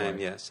at the time. Wife.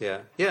 Yes,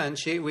 yeah, and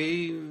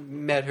we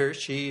met her.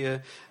 She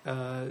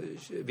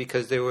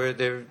because there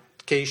were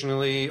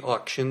occasionally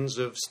auctions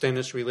of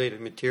Stennis-related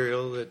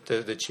material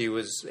that she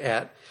was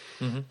at.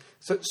 Mm-hmm.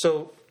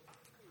 So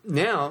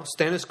now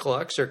Stennis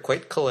clocks are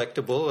quite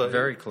collectible.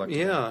 Very collectible.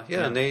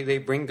 Yeah, and they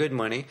bring good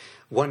money.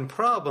 One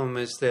problem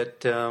is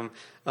that there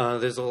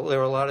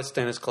are a lot of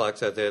Stennis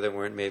clocks out there that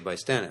weren't made by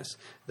Stennis.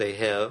 They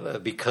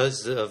have,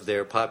 because of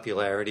their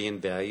popularity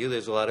and value,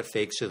 there's a lot of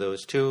fakes of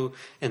those too.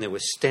 And there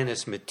was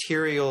Stennis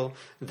material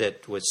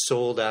that was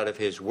sold out of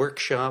his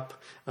workshop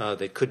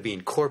that could be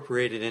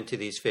incorporated into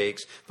these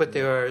fakes. But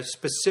there are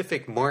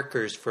specific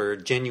markers for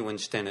genuine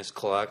Stennis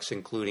clocks,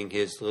 including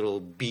his little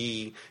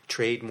B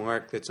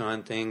trademark that's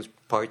on things.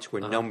 Parts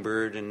were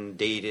numbered and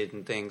dated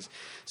and things.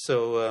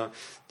 So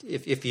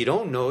if you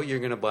don't know, you're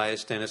going to buy a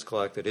Stennis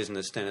clock that isn't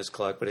a Stennis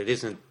clock, but it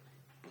isn't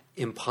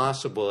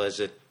impossible, as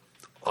it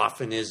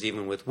often is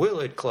even with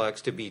Willard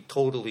clocks, to be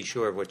totally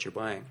sure of what you're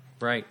buying.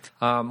 Right.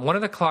 One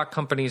of the clock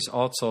companies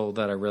also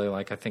that I really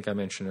like, I think I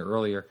mentioned it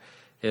earlier,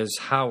 is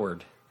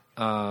Howard.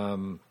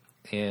 And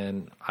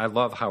I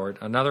love Howard.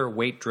 Another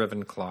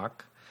weight-driven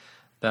clock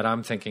that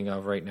I'm thinking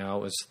of right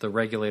now is the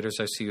regulators.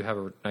 I see you have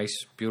a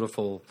nice,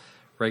 beautiful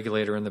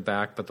regulator in the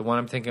back, but the one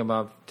I'm thinking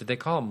about, did they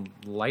call them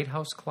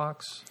lighthouse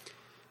clocks?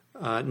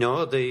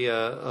 No, the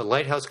a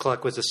lighthouse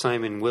clock was a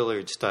Simon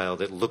Willard style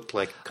that looked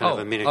like kind of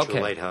a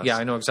miniature lighthouse. Yeah,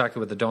 I know exactly,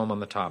 with the dome on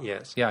the top.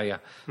 Yes. Yeah, yeah.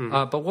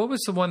 But what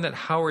was the one that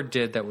Howard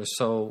did that was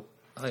so...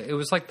 it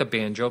was like the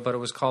banjo, but it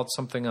was called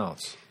something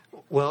else.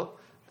 Well,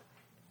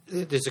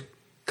 there's a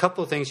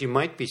couple of things you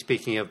might be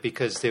speaking of,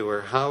 because they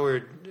were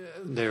Howard,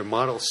 their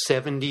Model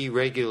 70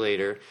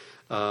 regulator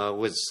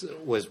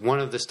was one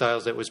of the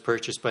styles that was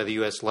purchased by the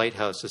U.S.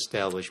 Lighthouse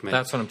Establishment.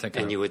 That's what I'm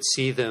thinking and of. you would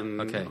see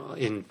them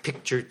in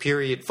picture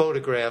period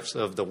photographs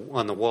of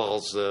on the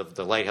walls of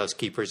the lighthouse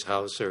keeper's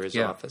house or his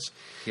office.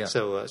 Yeah.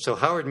 So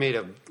Howard made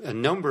a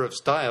number of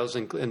styles,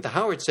 and the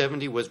Howard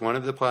 70 was one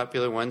of the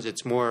popular ones.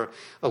 It's more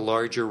a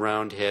larger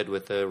round head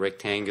with a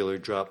rectangular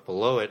drop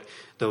below it.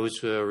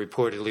 Those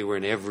reportedly were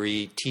in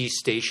every T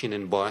station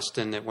in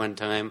Boston at one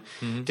time,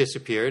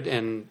 disappeared.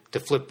 And to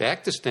flip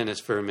back to Stennis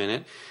for a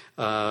minute,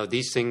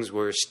 these things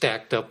were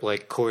stacked up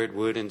like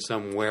cordwood in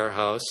some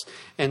warehouse,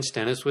 and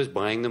Stennis was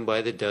buying them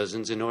by the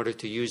dozens in order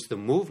to use the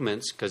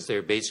movements, because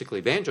they're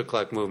basically banjo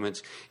clock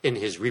movements, in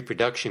his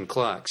reproduction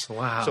clocks.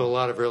 Wow. So a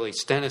lot of early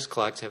Stennis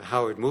clocks have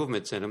Howard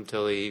movements in them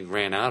till he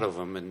ran out of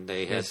them, and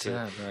they had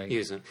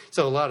use them.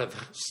 So a lot of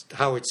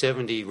Howard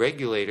 70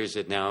 regulators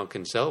that now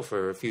can sell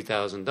for a few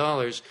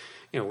 $1,000s,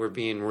 were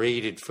being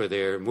raided for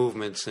their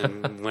movements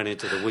and went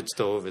into the wood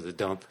stove or the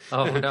dump.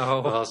 Oh,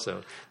 no.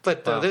 Also.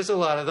 But there's a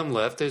lot of them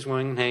left. There's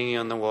one hanging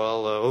on the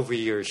wall over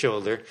your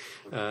shoulder.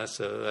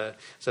 So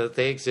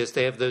they exist.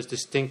 They have those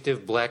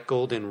distinctive black,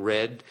 gold, and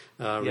red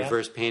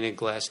reverse painted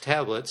glass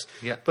tablets.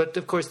 Yeah. But,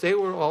 of course, they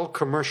were all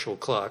commercial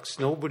clocks.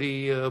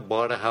 Nobody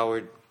bought a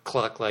Howard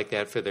clock like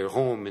that for their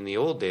home in the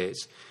old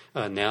days.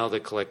 Now the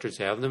collectors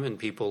have them, and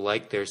people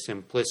like their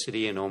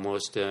simplicity and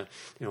almost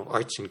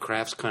arts and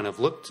crafts kind of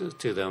look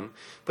to them.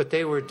 But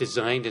they were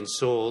designed and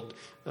sold,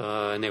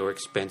 and they were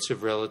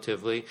expensive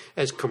relatively,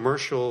 as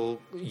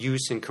commercial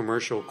use and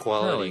commercial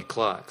quality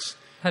clocks.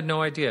 Had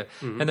no idea.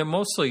 And they're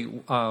mostly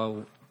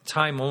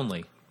time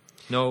only.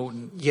 No,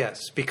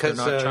 yes, because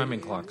they're not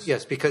chiming clocks.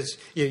 Yes, because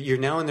you're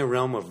now in the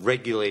realm of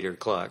regulator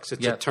clocks.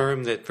 It's a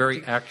term that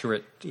very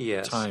accurate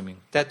timing.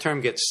 That term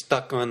gets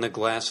stuck on the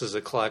glasses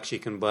of clocks you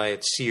can buy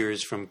at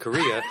Sears from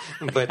Korea,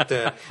 but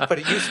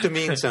it used to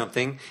mean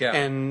something. Yeah.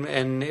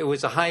 And it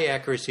was a high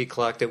accuracy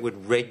clock that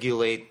would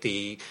regulate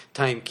the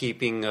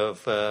timekeeping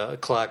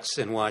of clocks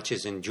and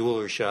watches in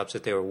jeweler shops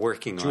that they were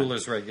working on.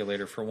 Jeweler's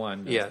regulator, for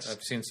one. Yes,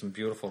 I've seen some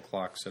beautiful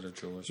clocks at a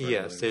jeweler's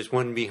regulator. Yes, there's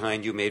one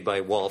behind you made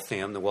by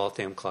Waltham, the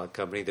Waltham Clock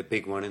Company, the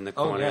big one in the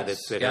corner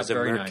that has a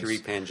mercury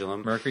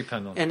pendulum. Mercury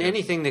pendulum. And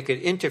anything that could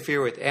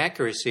interfere with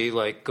accuracy,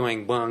 like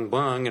going bong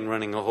bong and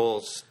running a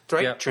whole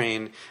strike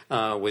train,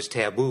 was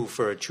taboo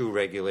for a true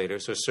regulator.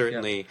 So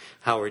certainly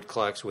Howard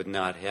clocks would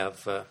not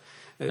have.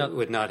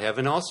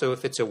 And also,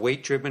 if it's a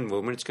weight-driven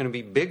movement, it's going to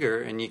be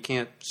bigger, and you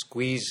can't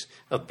squeeze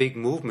a big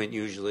movement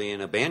usually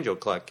in a banjo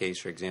clock case,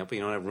 for example.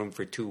 You don't have room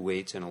for two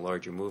weights in a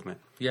larger movement.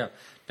 Yeah.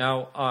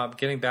 Now,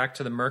 getting back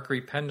to the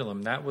mercury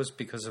pendulum, that was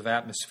because of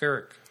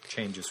atmospheric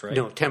changes, right?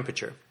 No,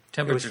 temperature.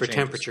 It was for changes.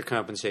 temperature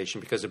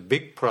compensation, because a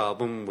big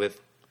problem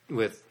with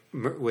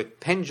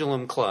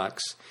pendulum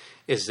clocks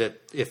is that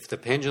if the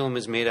pendulum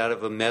is made out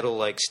of a metal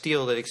like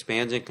steel that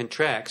expands and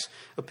contracts,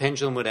 a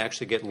pendulum would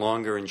actually get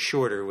longer and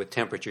shorter with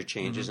temperature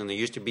changes, and there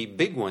used to be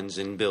big ones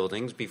in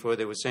buildings before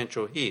there was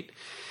central heat.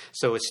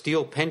 So a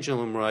steel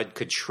pendulum rod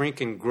could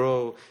shrink and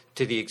grow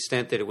to the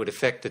extent that it would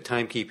affect the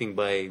timekeeping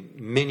by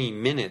many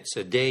minutes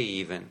a day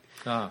even,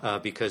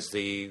 because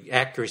the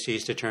accuracy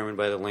is determined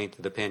by the length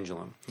of the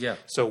pendulum. Yeah.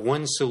 So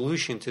one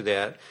solution to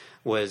that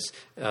was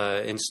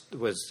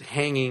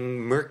hanging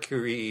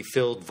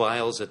mercury-filled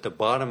vials at the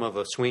bottom of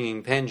a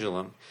swinging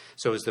pendulum.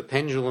 So as the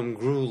pendulum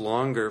grew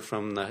longer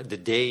from the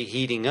day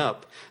heating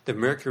up, the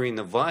mercury in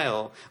the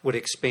vial would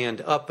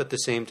expand up at the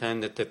same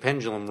time that the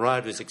pendulum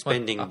rod was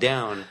expanding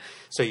down.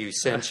 So you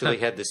essentially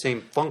had the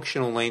same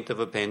functional length of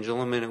a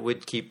pendulum, and it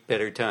would keep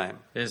better time.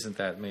 Isn't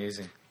that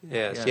amazing?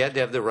 Yes, Yeah. you had to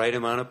have the right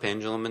amount of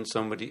pendulum and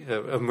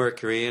of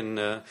mercury,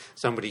 and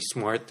somebody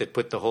smart that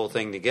put the whole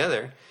thing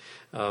together.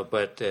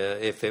 But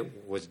if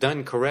it was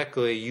done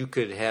correctly, you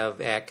could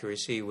have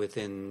accuracy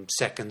within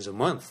seconds a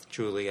month,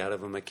 truly, out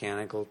of a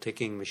mechanical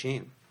ticking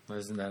machine.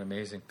 Isn't that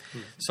amazing?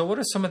 So what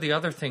are some of the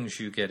other things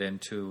you get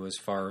into as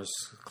far as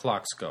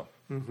clocks go?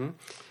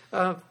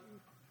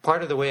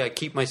 Part of the way I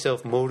keep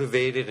myself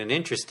motivated and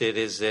interested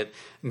is that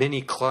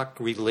many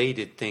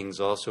clock-related things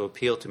also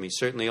appeal to me.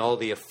 Certainly all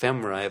the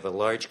ephemera. I have a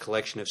large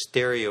collection of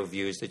stereo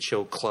views that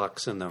show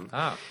clocks in them.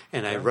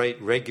 And I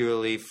write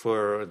regularly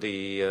for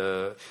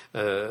the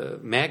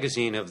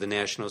magazine of the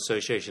National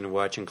Association of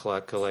Watch and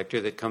Clock Collector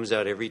that comes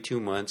out every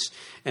 2 months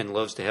and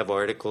loves to have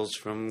articles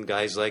from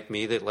guys like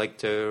me that like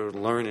to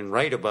learn and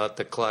write about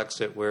the clocks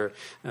that we're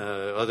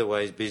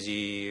otherwise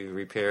busy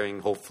repairing,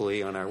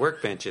 hopefully, on our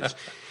workbenches.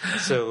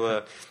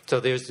 So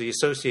there's the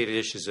associated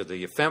issues of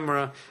the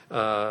ephemera,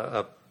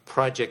 a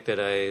project that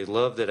I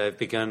love that I've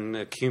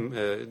begun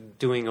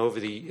doing over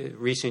the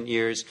recent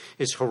years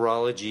is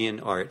horology and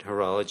art.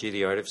 Horology,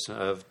 the art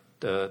of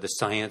the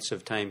science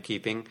of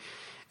timekeeping.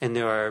 And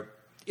there are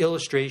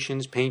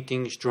illustrations,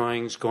 paintings,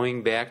 drawings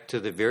going back to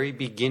the very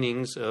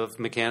beginnings of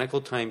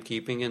mechanical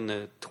timekeeping in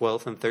the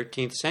 12th and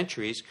 13th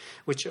centuries,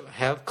 which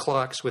have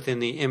clocks within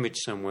the image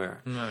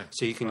somewhere. Nice.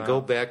 So you can go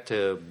back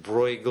to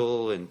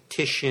Bruegel and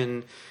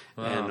Titian.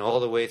 Wow. And all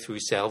the way through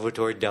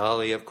Salvatore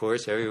Dali, of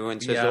course.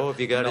 Everyone says, "Oh, have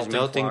you got his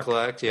melting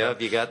clock?" Yeah,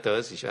 have you got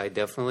those? I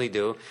definitely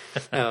do.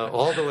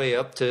 All the way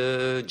up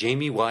to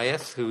Jamie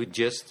Wyeth, who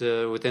just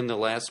within the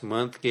last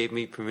month gave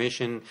me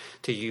permission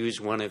to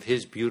use one of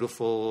his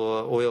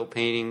beautiful oil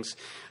paintings,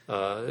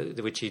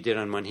 which he did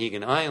on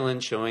Monhegan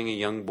Island, showing a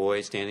young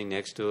boy standing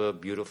next to a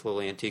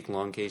beautiful antique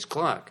long case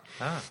clock.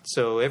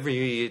 So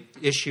every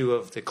issue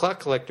of the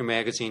Clock Collector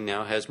magazine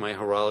now has my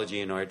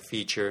horology and art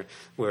feature,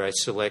 where I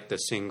select a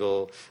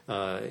single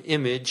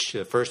image.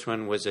 The first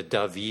one was a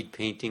David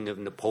painting of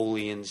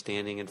Napoleon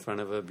standing in front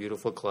of a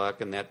beautiful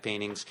clock, and that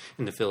painting's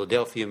in the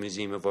Philadelphia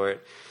Museum of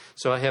Art.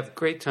 So I have a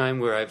great time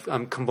where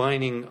I'm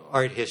combining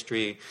art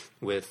history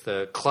with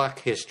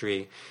clock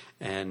history,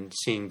 and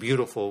seeing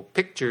beautiful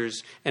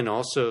pictures, and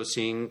also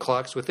seeing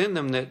clocks within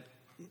them that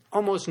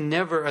almost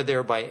never are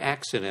there by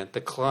accident.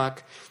 The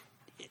clock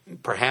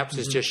perhaps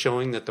is just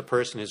showing that the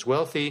person is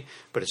wealthy,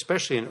 but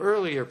especially in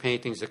earlier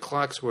paintings, the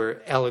clocks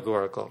were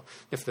allegorical.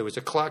 If there was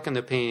a clock in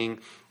the painting,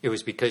 it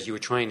was because you were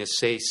trying to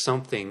say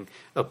something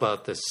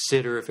about the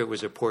sitter, if it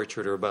was a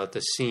portrait, or about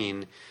the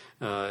scene,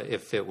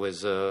 if it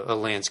was a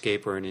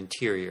landscape or an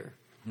interior.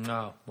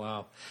 Oh,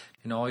 wow.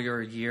 In all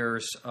your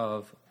years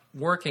of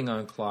working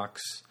on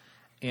clocks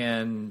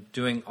and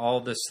doing all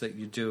this that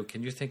you do,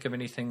 can you think of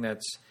anything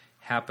that's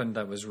happened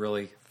that was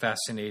really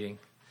fascinating?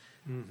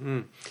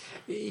 Mm-hmm.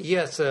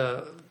 Yes,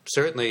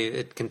 certainly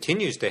it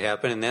continues to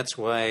happen, and that's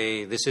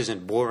why this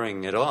isn't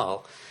boring at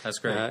all. That's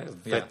great.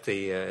 But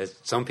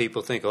some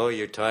people think, oh,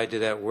 you're tied to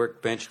that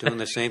workbench doing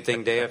the same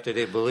thing day after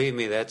day. Believe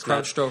me, that's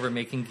crouched over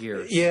making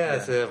gears.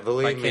 Yes,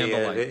 believe me,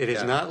 it is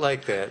Yeah. not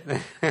like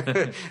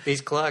that.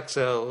 These clocks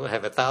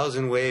have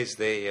 1,000 ways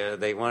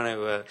they want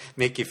to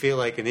make you feel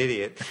like an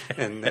idiot,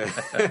 and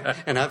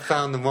and I've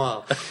found them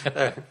all.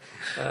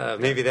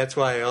 Maybe that's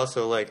why I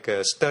also like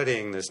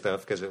studying this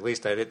stuff, because at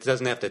least it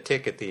doesn't have to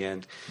tick at the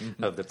end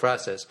of the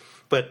process.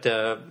 But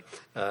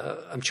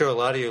I'm sure a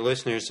lot of your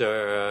listeners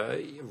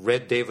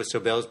read David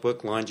Sobel's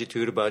book,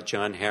 Longitude, about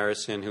John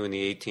Harrison, who in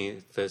the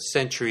 18th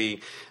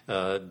century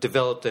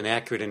developed an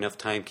accurate enough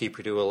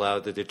timekeeper to allow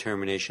the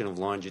determination of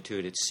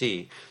longitude at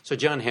sea. So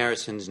John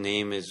Harrison's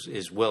name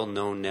is well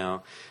known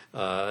now,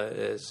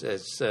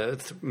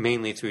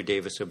 mainly through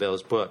David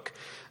Sobel's book.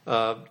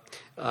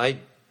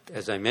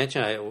 As I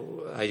mentioned,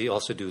 I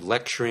also do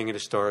lecturing at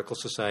historical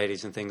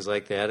societies and things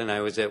like that, and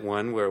I was at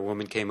one where a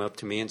woman came up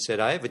to me and said,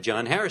 I have a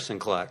John Harrison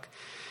clock.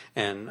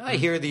 And I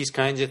hear these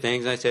kinds of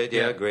things. I said,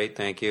 yeah, great,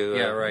 thank you.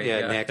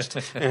 Next.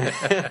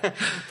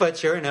 But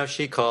sure enough,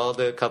 she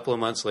called a couple of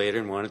months later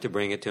and wanted to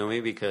bring it to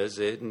me because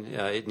it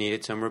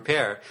needed some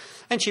repair.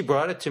 And she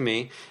brought it to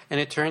me,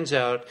 and it turns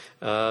out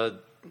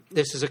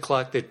this is a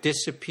clock that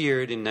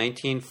disappeared in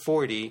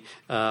 1940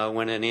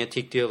 when an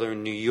antique dealer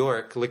in New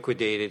York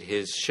liquidated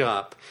his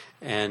shop.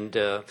 And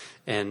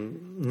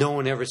no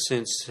one ever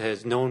since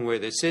has known where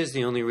this is.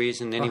 The only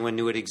reason anyone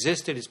knew it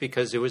existed is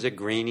because there was a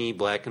grainy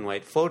black and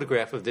white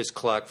photograph of this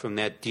clock from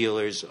that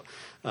dealer's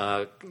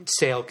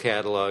sale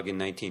catalog in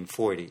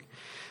 1940.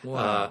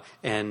 Wow.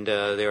 And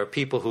there are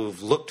people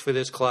who've looked for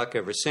this clock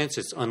ever since.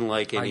 It's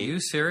unlike any... Are you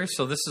serious?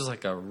 So this is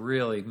like a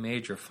really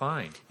major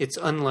find. It's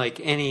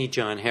unlike any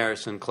John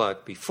Harrison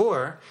clock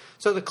before.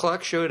 So the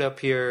clock showed up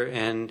here,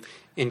 and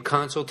in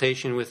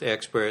consultation with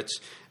experts,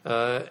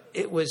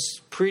 it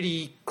was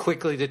pretty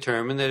quickly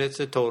determined that it's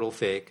a total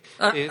fake.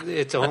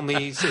 It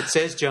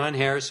says John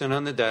Harrison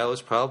on the dial. It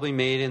was probably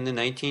made in the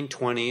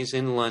 1920s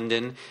in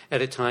London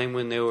at a time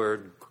when there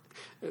were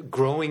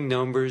growing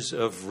numbers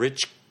of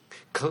rich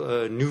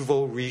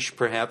nouveau riche,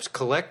 perhaps,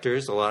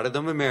 collectors, a lot of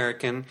them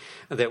American,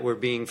 that were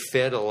being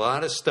fed a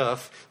lot of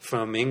stuff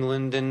from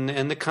England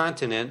and the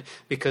continent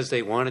because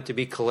they wanted to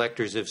be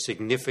collectors of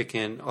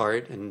significant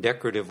art and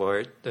decorative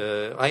art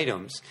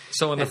items.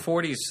 So in the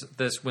 40s,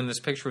 when this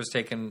picture was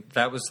taken,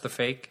 that was the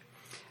fake?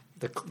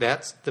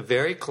 That's the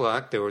very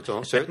clock. There was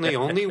certainly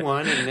only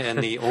one,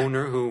 and the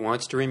owner, who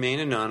wants to remain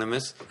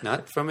anonymous,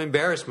 not from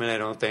embarrassment, I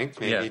don't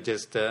think. Maybe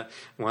just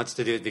wants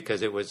to do it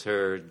because it was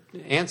her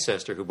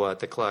ancestor who bought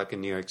the clock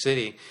in New York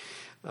City.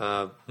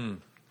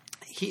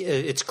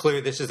 It's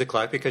clear this is the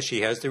clock because she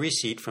has the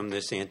receipt from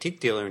this antique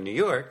dealer in New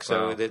York,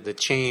 so wow. the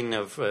chain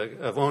of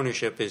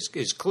ownership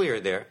is clear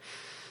there.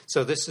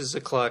 So this is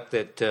a clock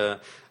that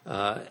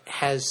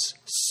has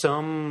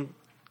some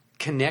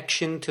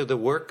connection to the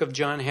work of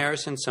John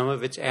Harrison. Some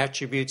of its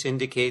attributes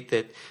indicate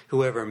that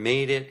whoever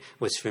made it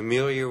was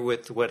familiar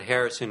with what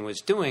Harrison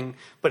was doing,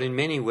 but in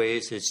many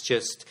ways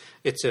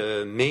it's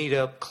a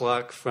made-up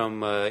clock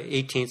from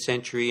 18th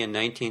century and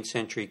 19th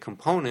century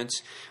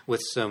components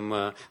with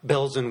some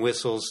bells and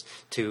whistles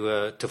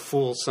to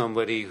fool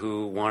somebody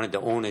who wanted to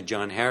own a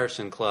John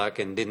Harrison clock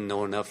and didn't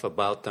know enough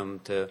about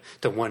them to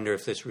wonder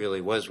if this really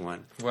was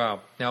one.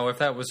 Wow. Now, if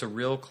that was a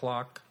real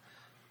clock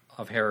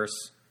of Harris,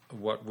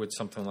 what would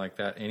something like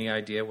that? Any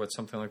idea what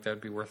something like that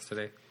would be worth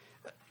today?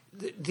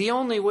 The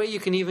only way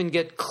you can even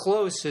get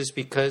close is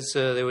because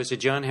there was a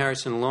John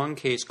Harrison long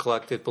case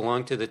clock that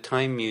belonged to the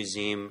Time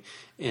Museum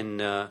in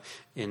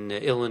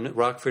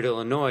Rockford,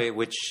 Illinois,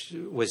 which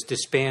was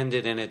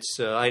disbanded, and its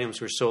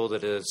items were sold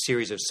at a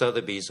series of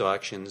Sotheby's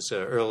auctions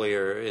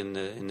earlier in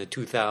the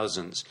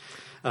 2000s.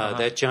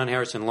 That John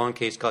Harrison long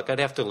case clock, I'd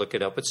have to look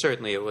it up, but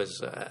certainly it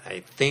was, I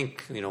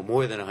think,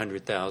 more than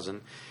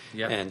 $100,000.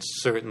 Yep. And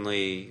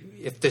certainly,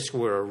 if this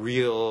were a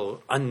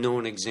real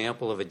unknown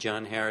example of a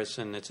John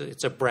Harrison,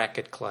 it's a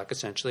bracket clock,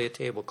 essentially a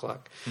table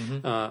clock.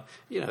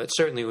 It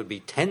certainly would be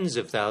tens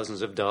of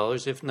thousands of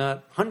dollars, if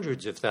not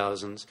hundreds of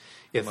thousands.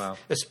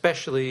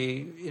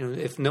 Especially,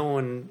 if no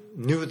one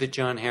knew that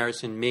John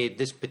Harrison made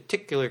this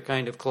particular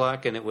kind of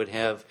clock, and it would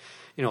have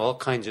all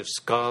kinds of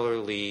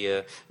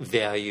scholarly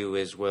value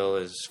as well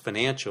as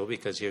financial,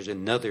 because here's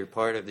another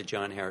part of the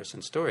John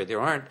Harrison story.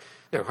 There are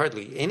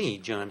hardly any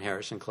John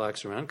Harrison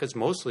clocks around, because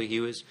mostly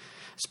he was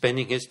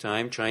spending his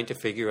time trying to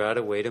figure out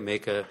a way to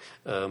make a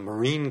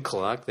marine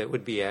clock that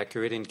would be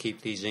accurate and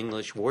keep these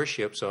English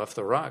warships off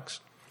the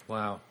rocks.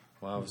 Wow,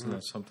 isn't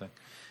that something?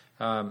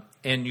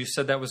 And you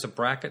said that was a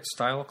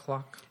bracket-style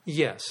clock?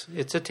 Yes,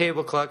 it's a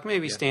table clock,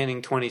 maybe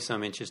standing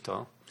 20-some inches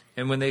tall.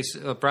 And when they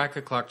a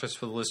bracket clock, just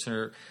for the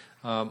listener,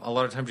 a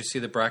lot of times you see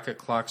the bracket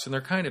clocks, and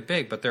they're kind of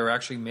big, but they're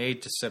actually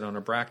made to sit on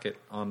a bracket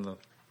on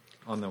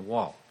the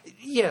wall.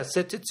 Yes,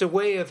 it's a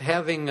way of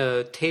having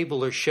a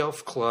table or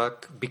shelf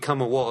clock become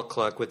a wall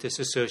clock with this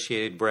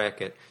associated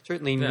bracket.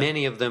 Certainly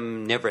many of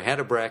them never had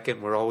a bracket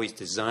and were always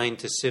designed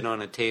to sit on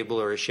a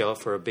table or a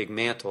shelf or a big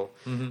mantle.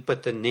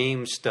 But the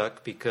name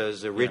stuck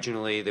because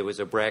originally there was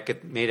a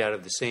bracket made out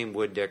of the same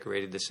wood,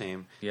 decorated the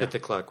same, that the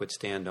clock would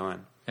stand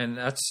on. And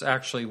that's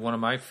actually one of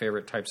my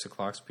favorite types of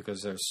clocks,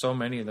 because there's so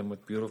many of them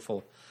with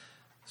beautiful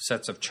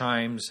sets of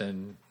chimes,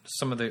 and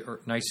some of the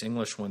nice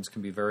English ones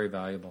can be very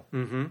valuable.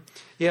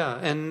 Yeah,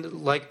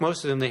 and like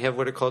most of them, they have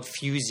what are called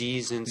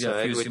fusees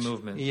inside. Yeah, fusee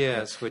movement.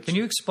 Yes. Yeah. Can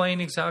you explain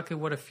exactly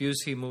what a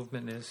fusee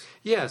movement is?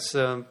 Yes.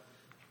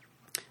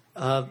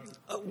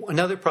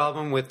 Another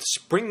problem with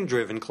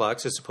spring-driven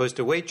clocks as opposed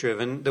to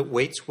weight-driven, the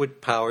weights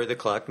would power the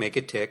clock, make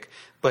it tick,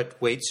 but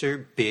weights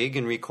are big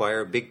and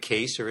require a big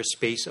case or a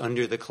space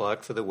under the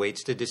clock for the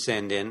weights to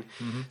descend in.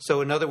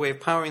 So another way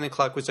of powering the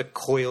clock was a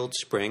coiled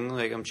spring.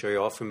 Like, I'm sure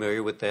you're all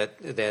familiar with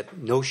that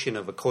notion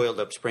of a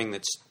coiled-up spring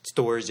that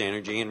stores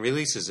energy and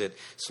releases it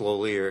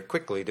slowly or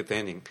quickly,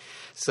 depending.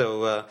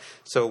 So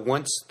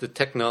once the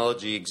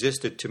technology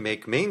existed to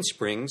make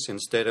mainsprings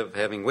instead of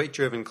having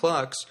weight-driven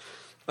clocks,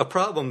 a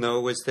problem,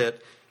 though, was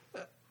that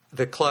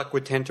the clock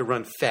would tend to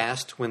run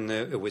fast when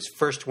it was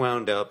first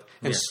wound up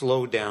and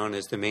slow down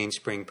as the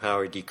mainspring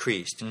power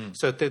decreased.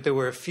 So there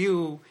were a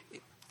few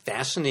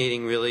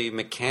fascinating, really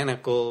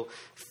mechanical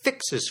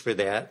fixes for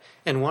that.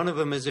 And one of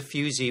them is a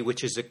fusee,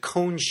 which is a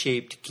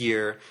cone-shaped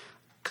gear.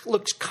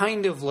 Looks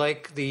kind of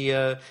like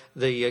the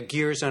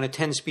gears on a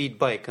 10-speed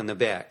bike on the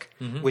back,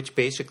 which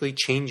basically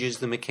changes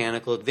the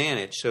mechanical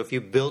advantage. So if you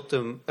built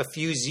a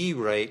fusee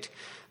right,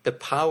 the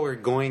power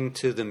going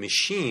to the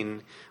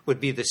machine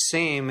would be the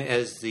same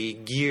as the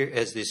gear,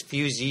 as this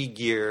fusee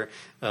gear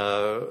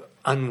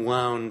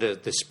unwound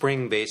the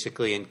spring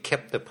basically and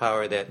kept the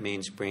power of that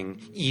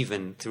mainspring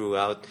even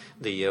throughout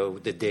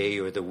the day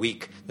or the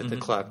week that the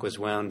clock was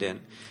wound in.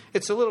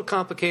 It's a little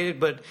complicated,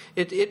 but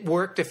it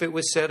worked if it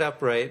was set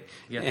up right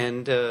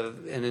and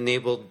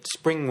enabled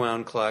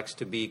spring-wound clocks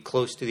to be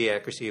close to the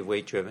accuracy of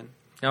weight-driven.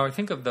 Now, I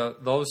think of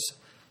those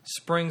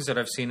springs that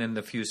I've seen in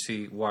the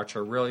fusee watch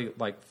are really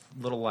like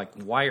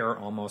wire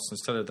almost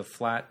instead of the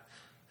flat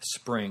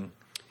spring.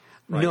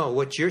 Right? No,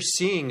 what you're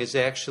seeing is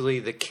actually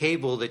the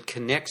cable that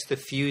connects the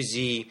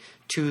fusee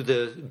to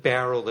the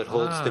barrel that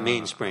holds the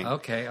mainspring.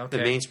 Okay. The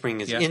mainspring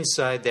is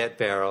inside that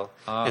barrel,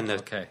 and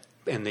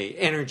the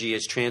energy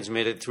is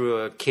transmitted through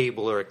a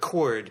cable or a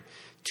cord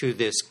to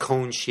this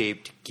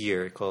cone-shaped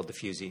gear called the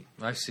fusee.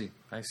 I see.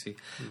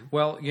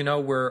 Well,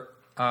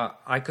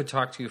 I could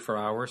talk to you for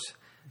hours,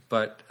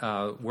 but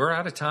we're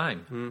out of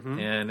time,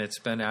 and it's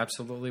been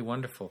absolutely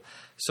wonderful.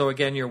 So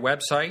again, your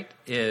website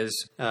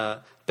is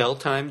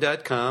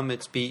Belltime.com.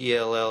 It's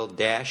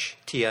BELL-TIME.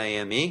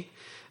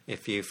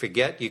 If you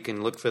forget, you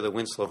can look for the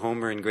Winslow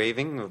Homer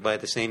engraving by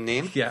the same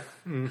name. Yeah.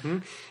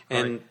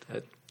 And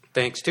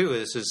thanks too.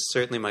 This is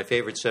certainly my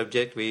favorite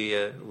subject.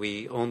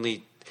 We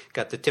only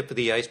got the tip of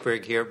the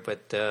iceberg here,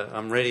 but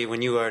I'm ready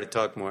when you are to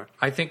talk more.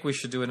 I think we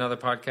should do another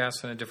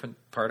podcast on a different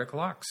part of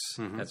clocks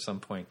at some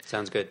point.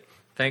 Sounds good.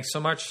 Thanks so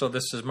much. So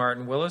this is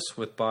Martin Willis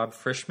with Bob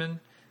Frischman,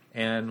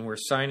 and we're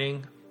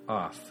signing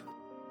off.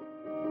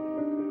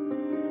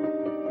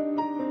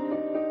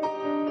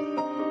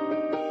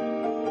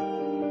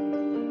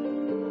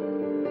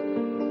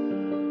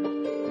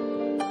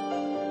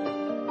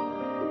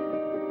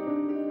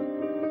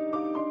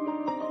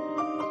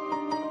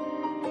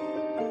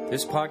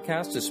 This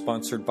podcast is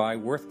sponsored by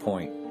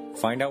WorthPoint.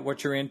 Find out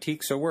what your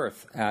antiques are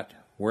worth at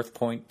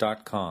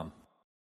worthpoint.com.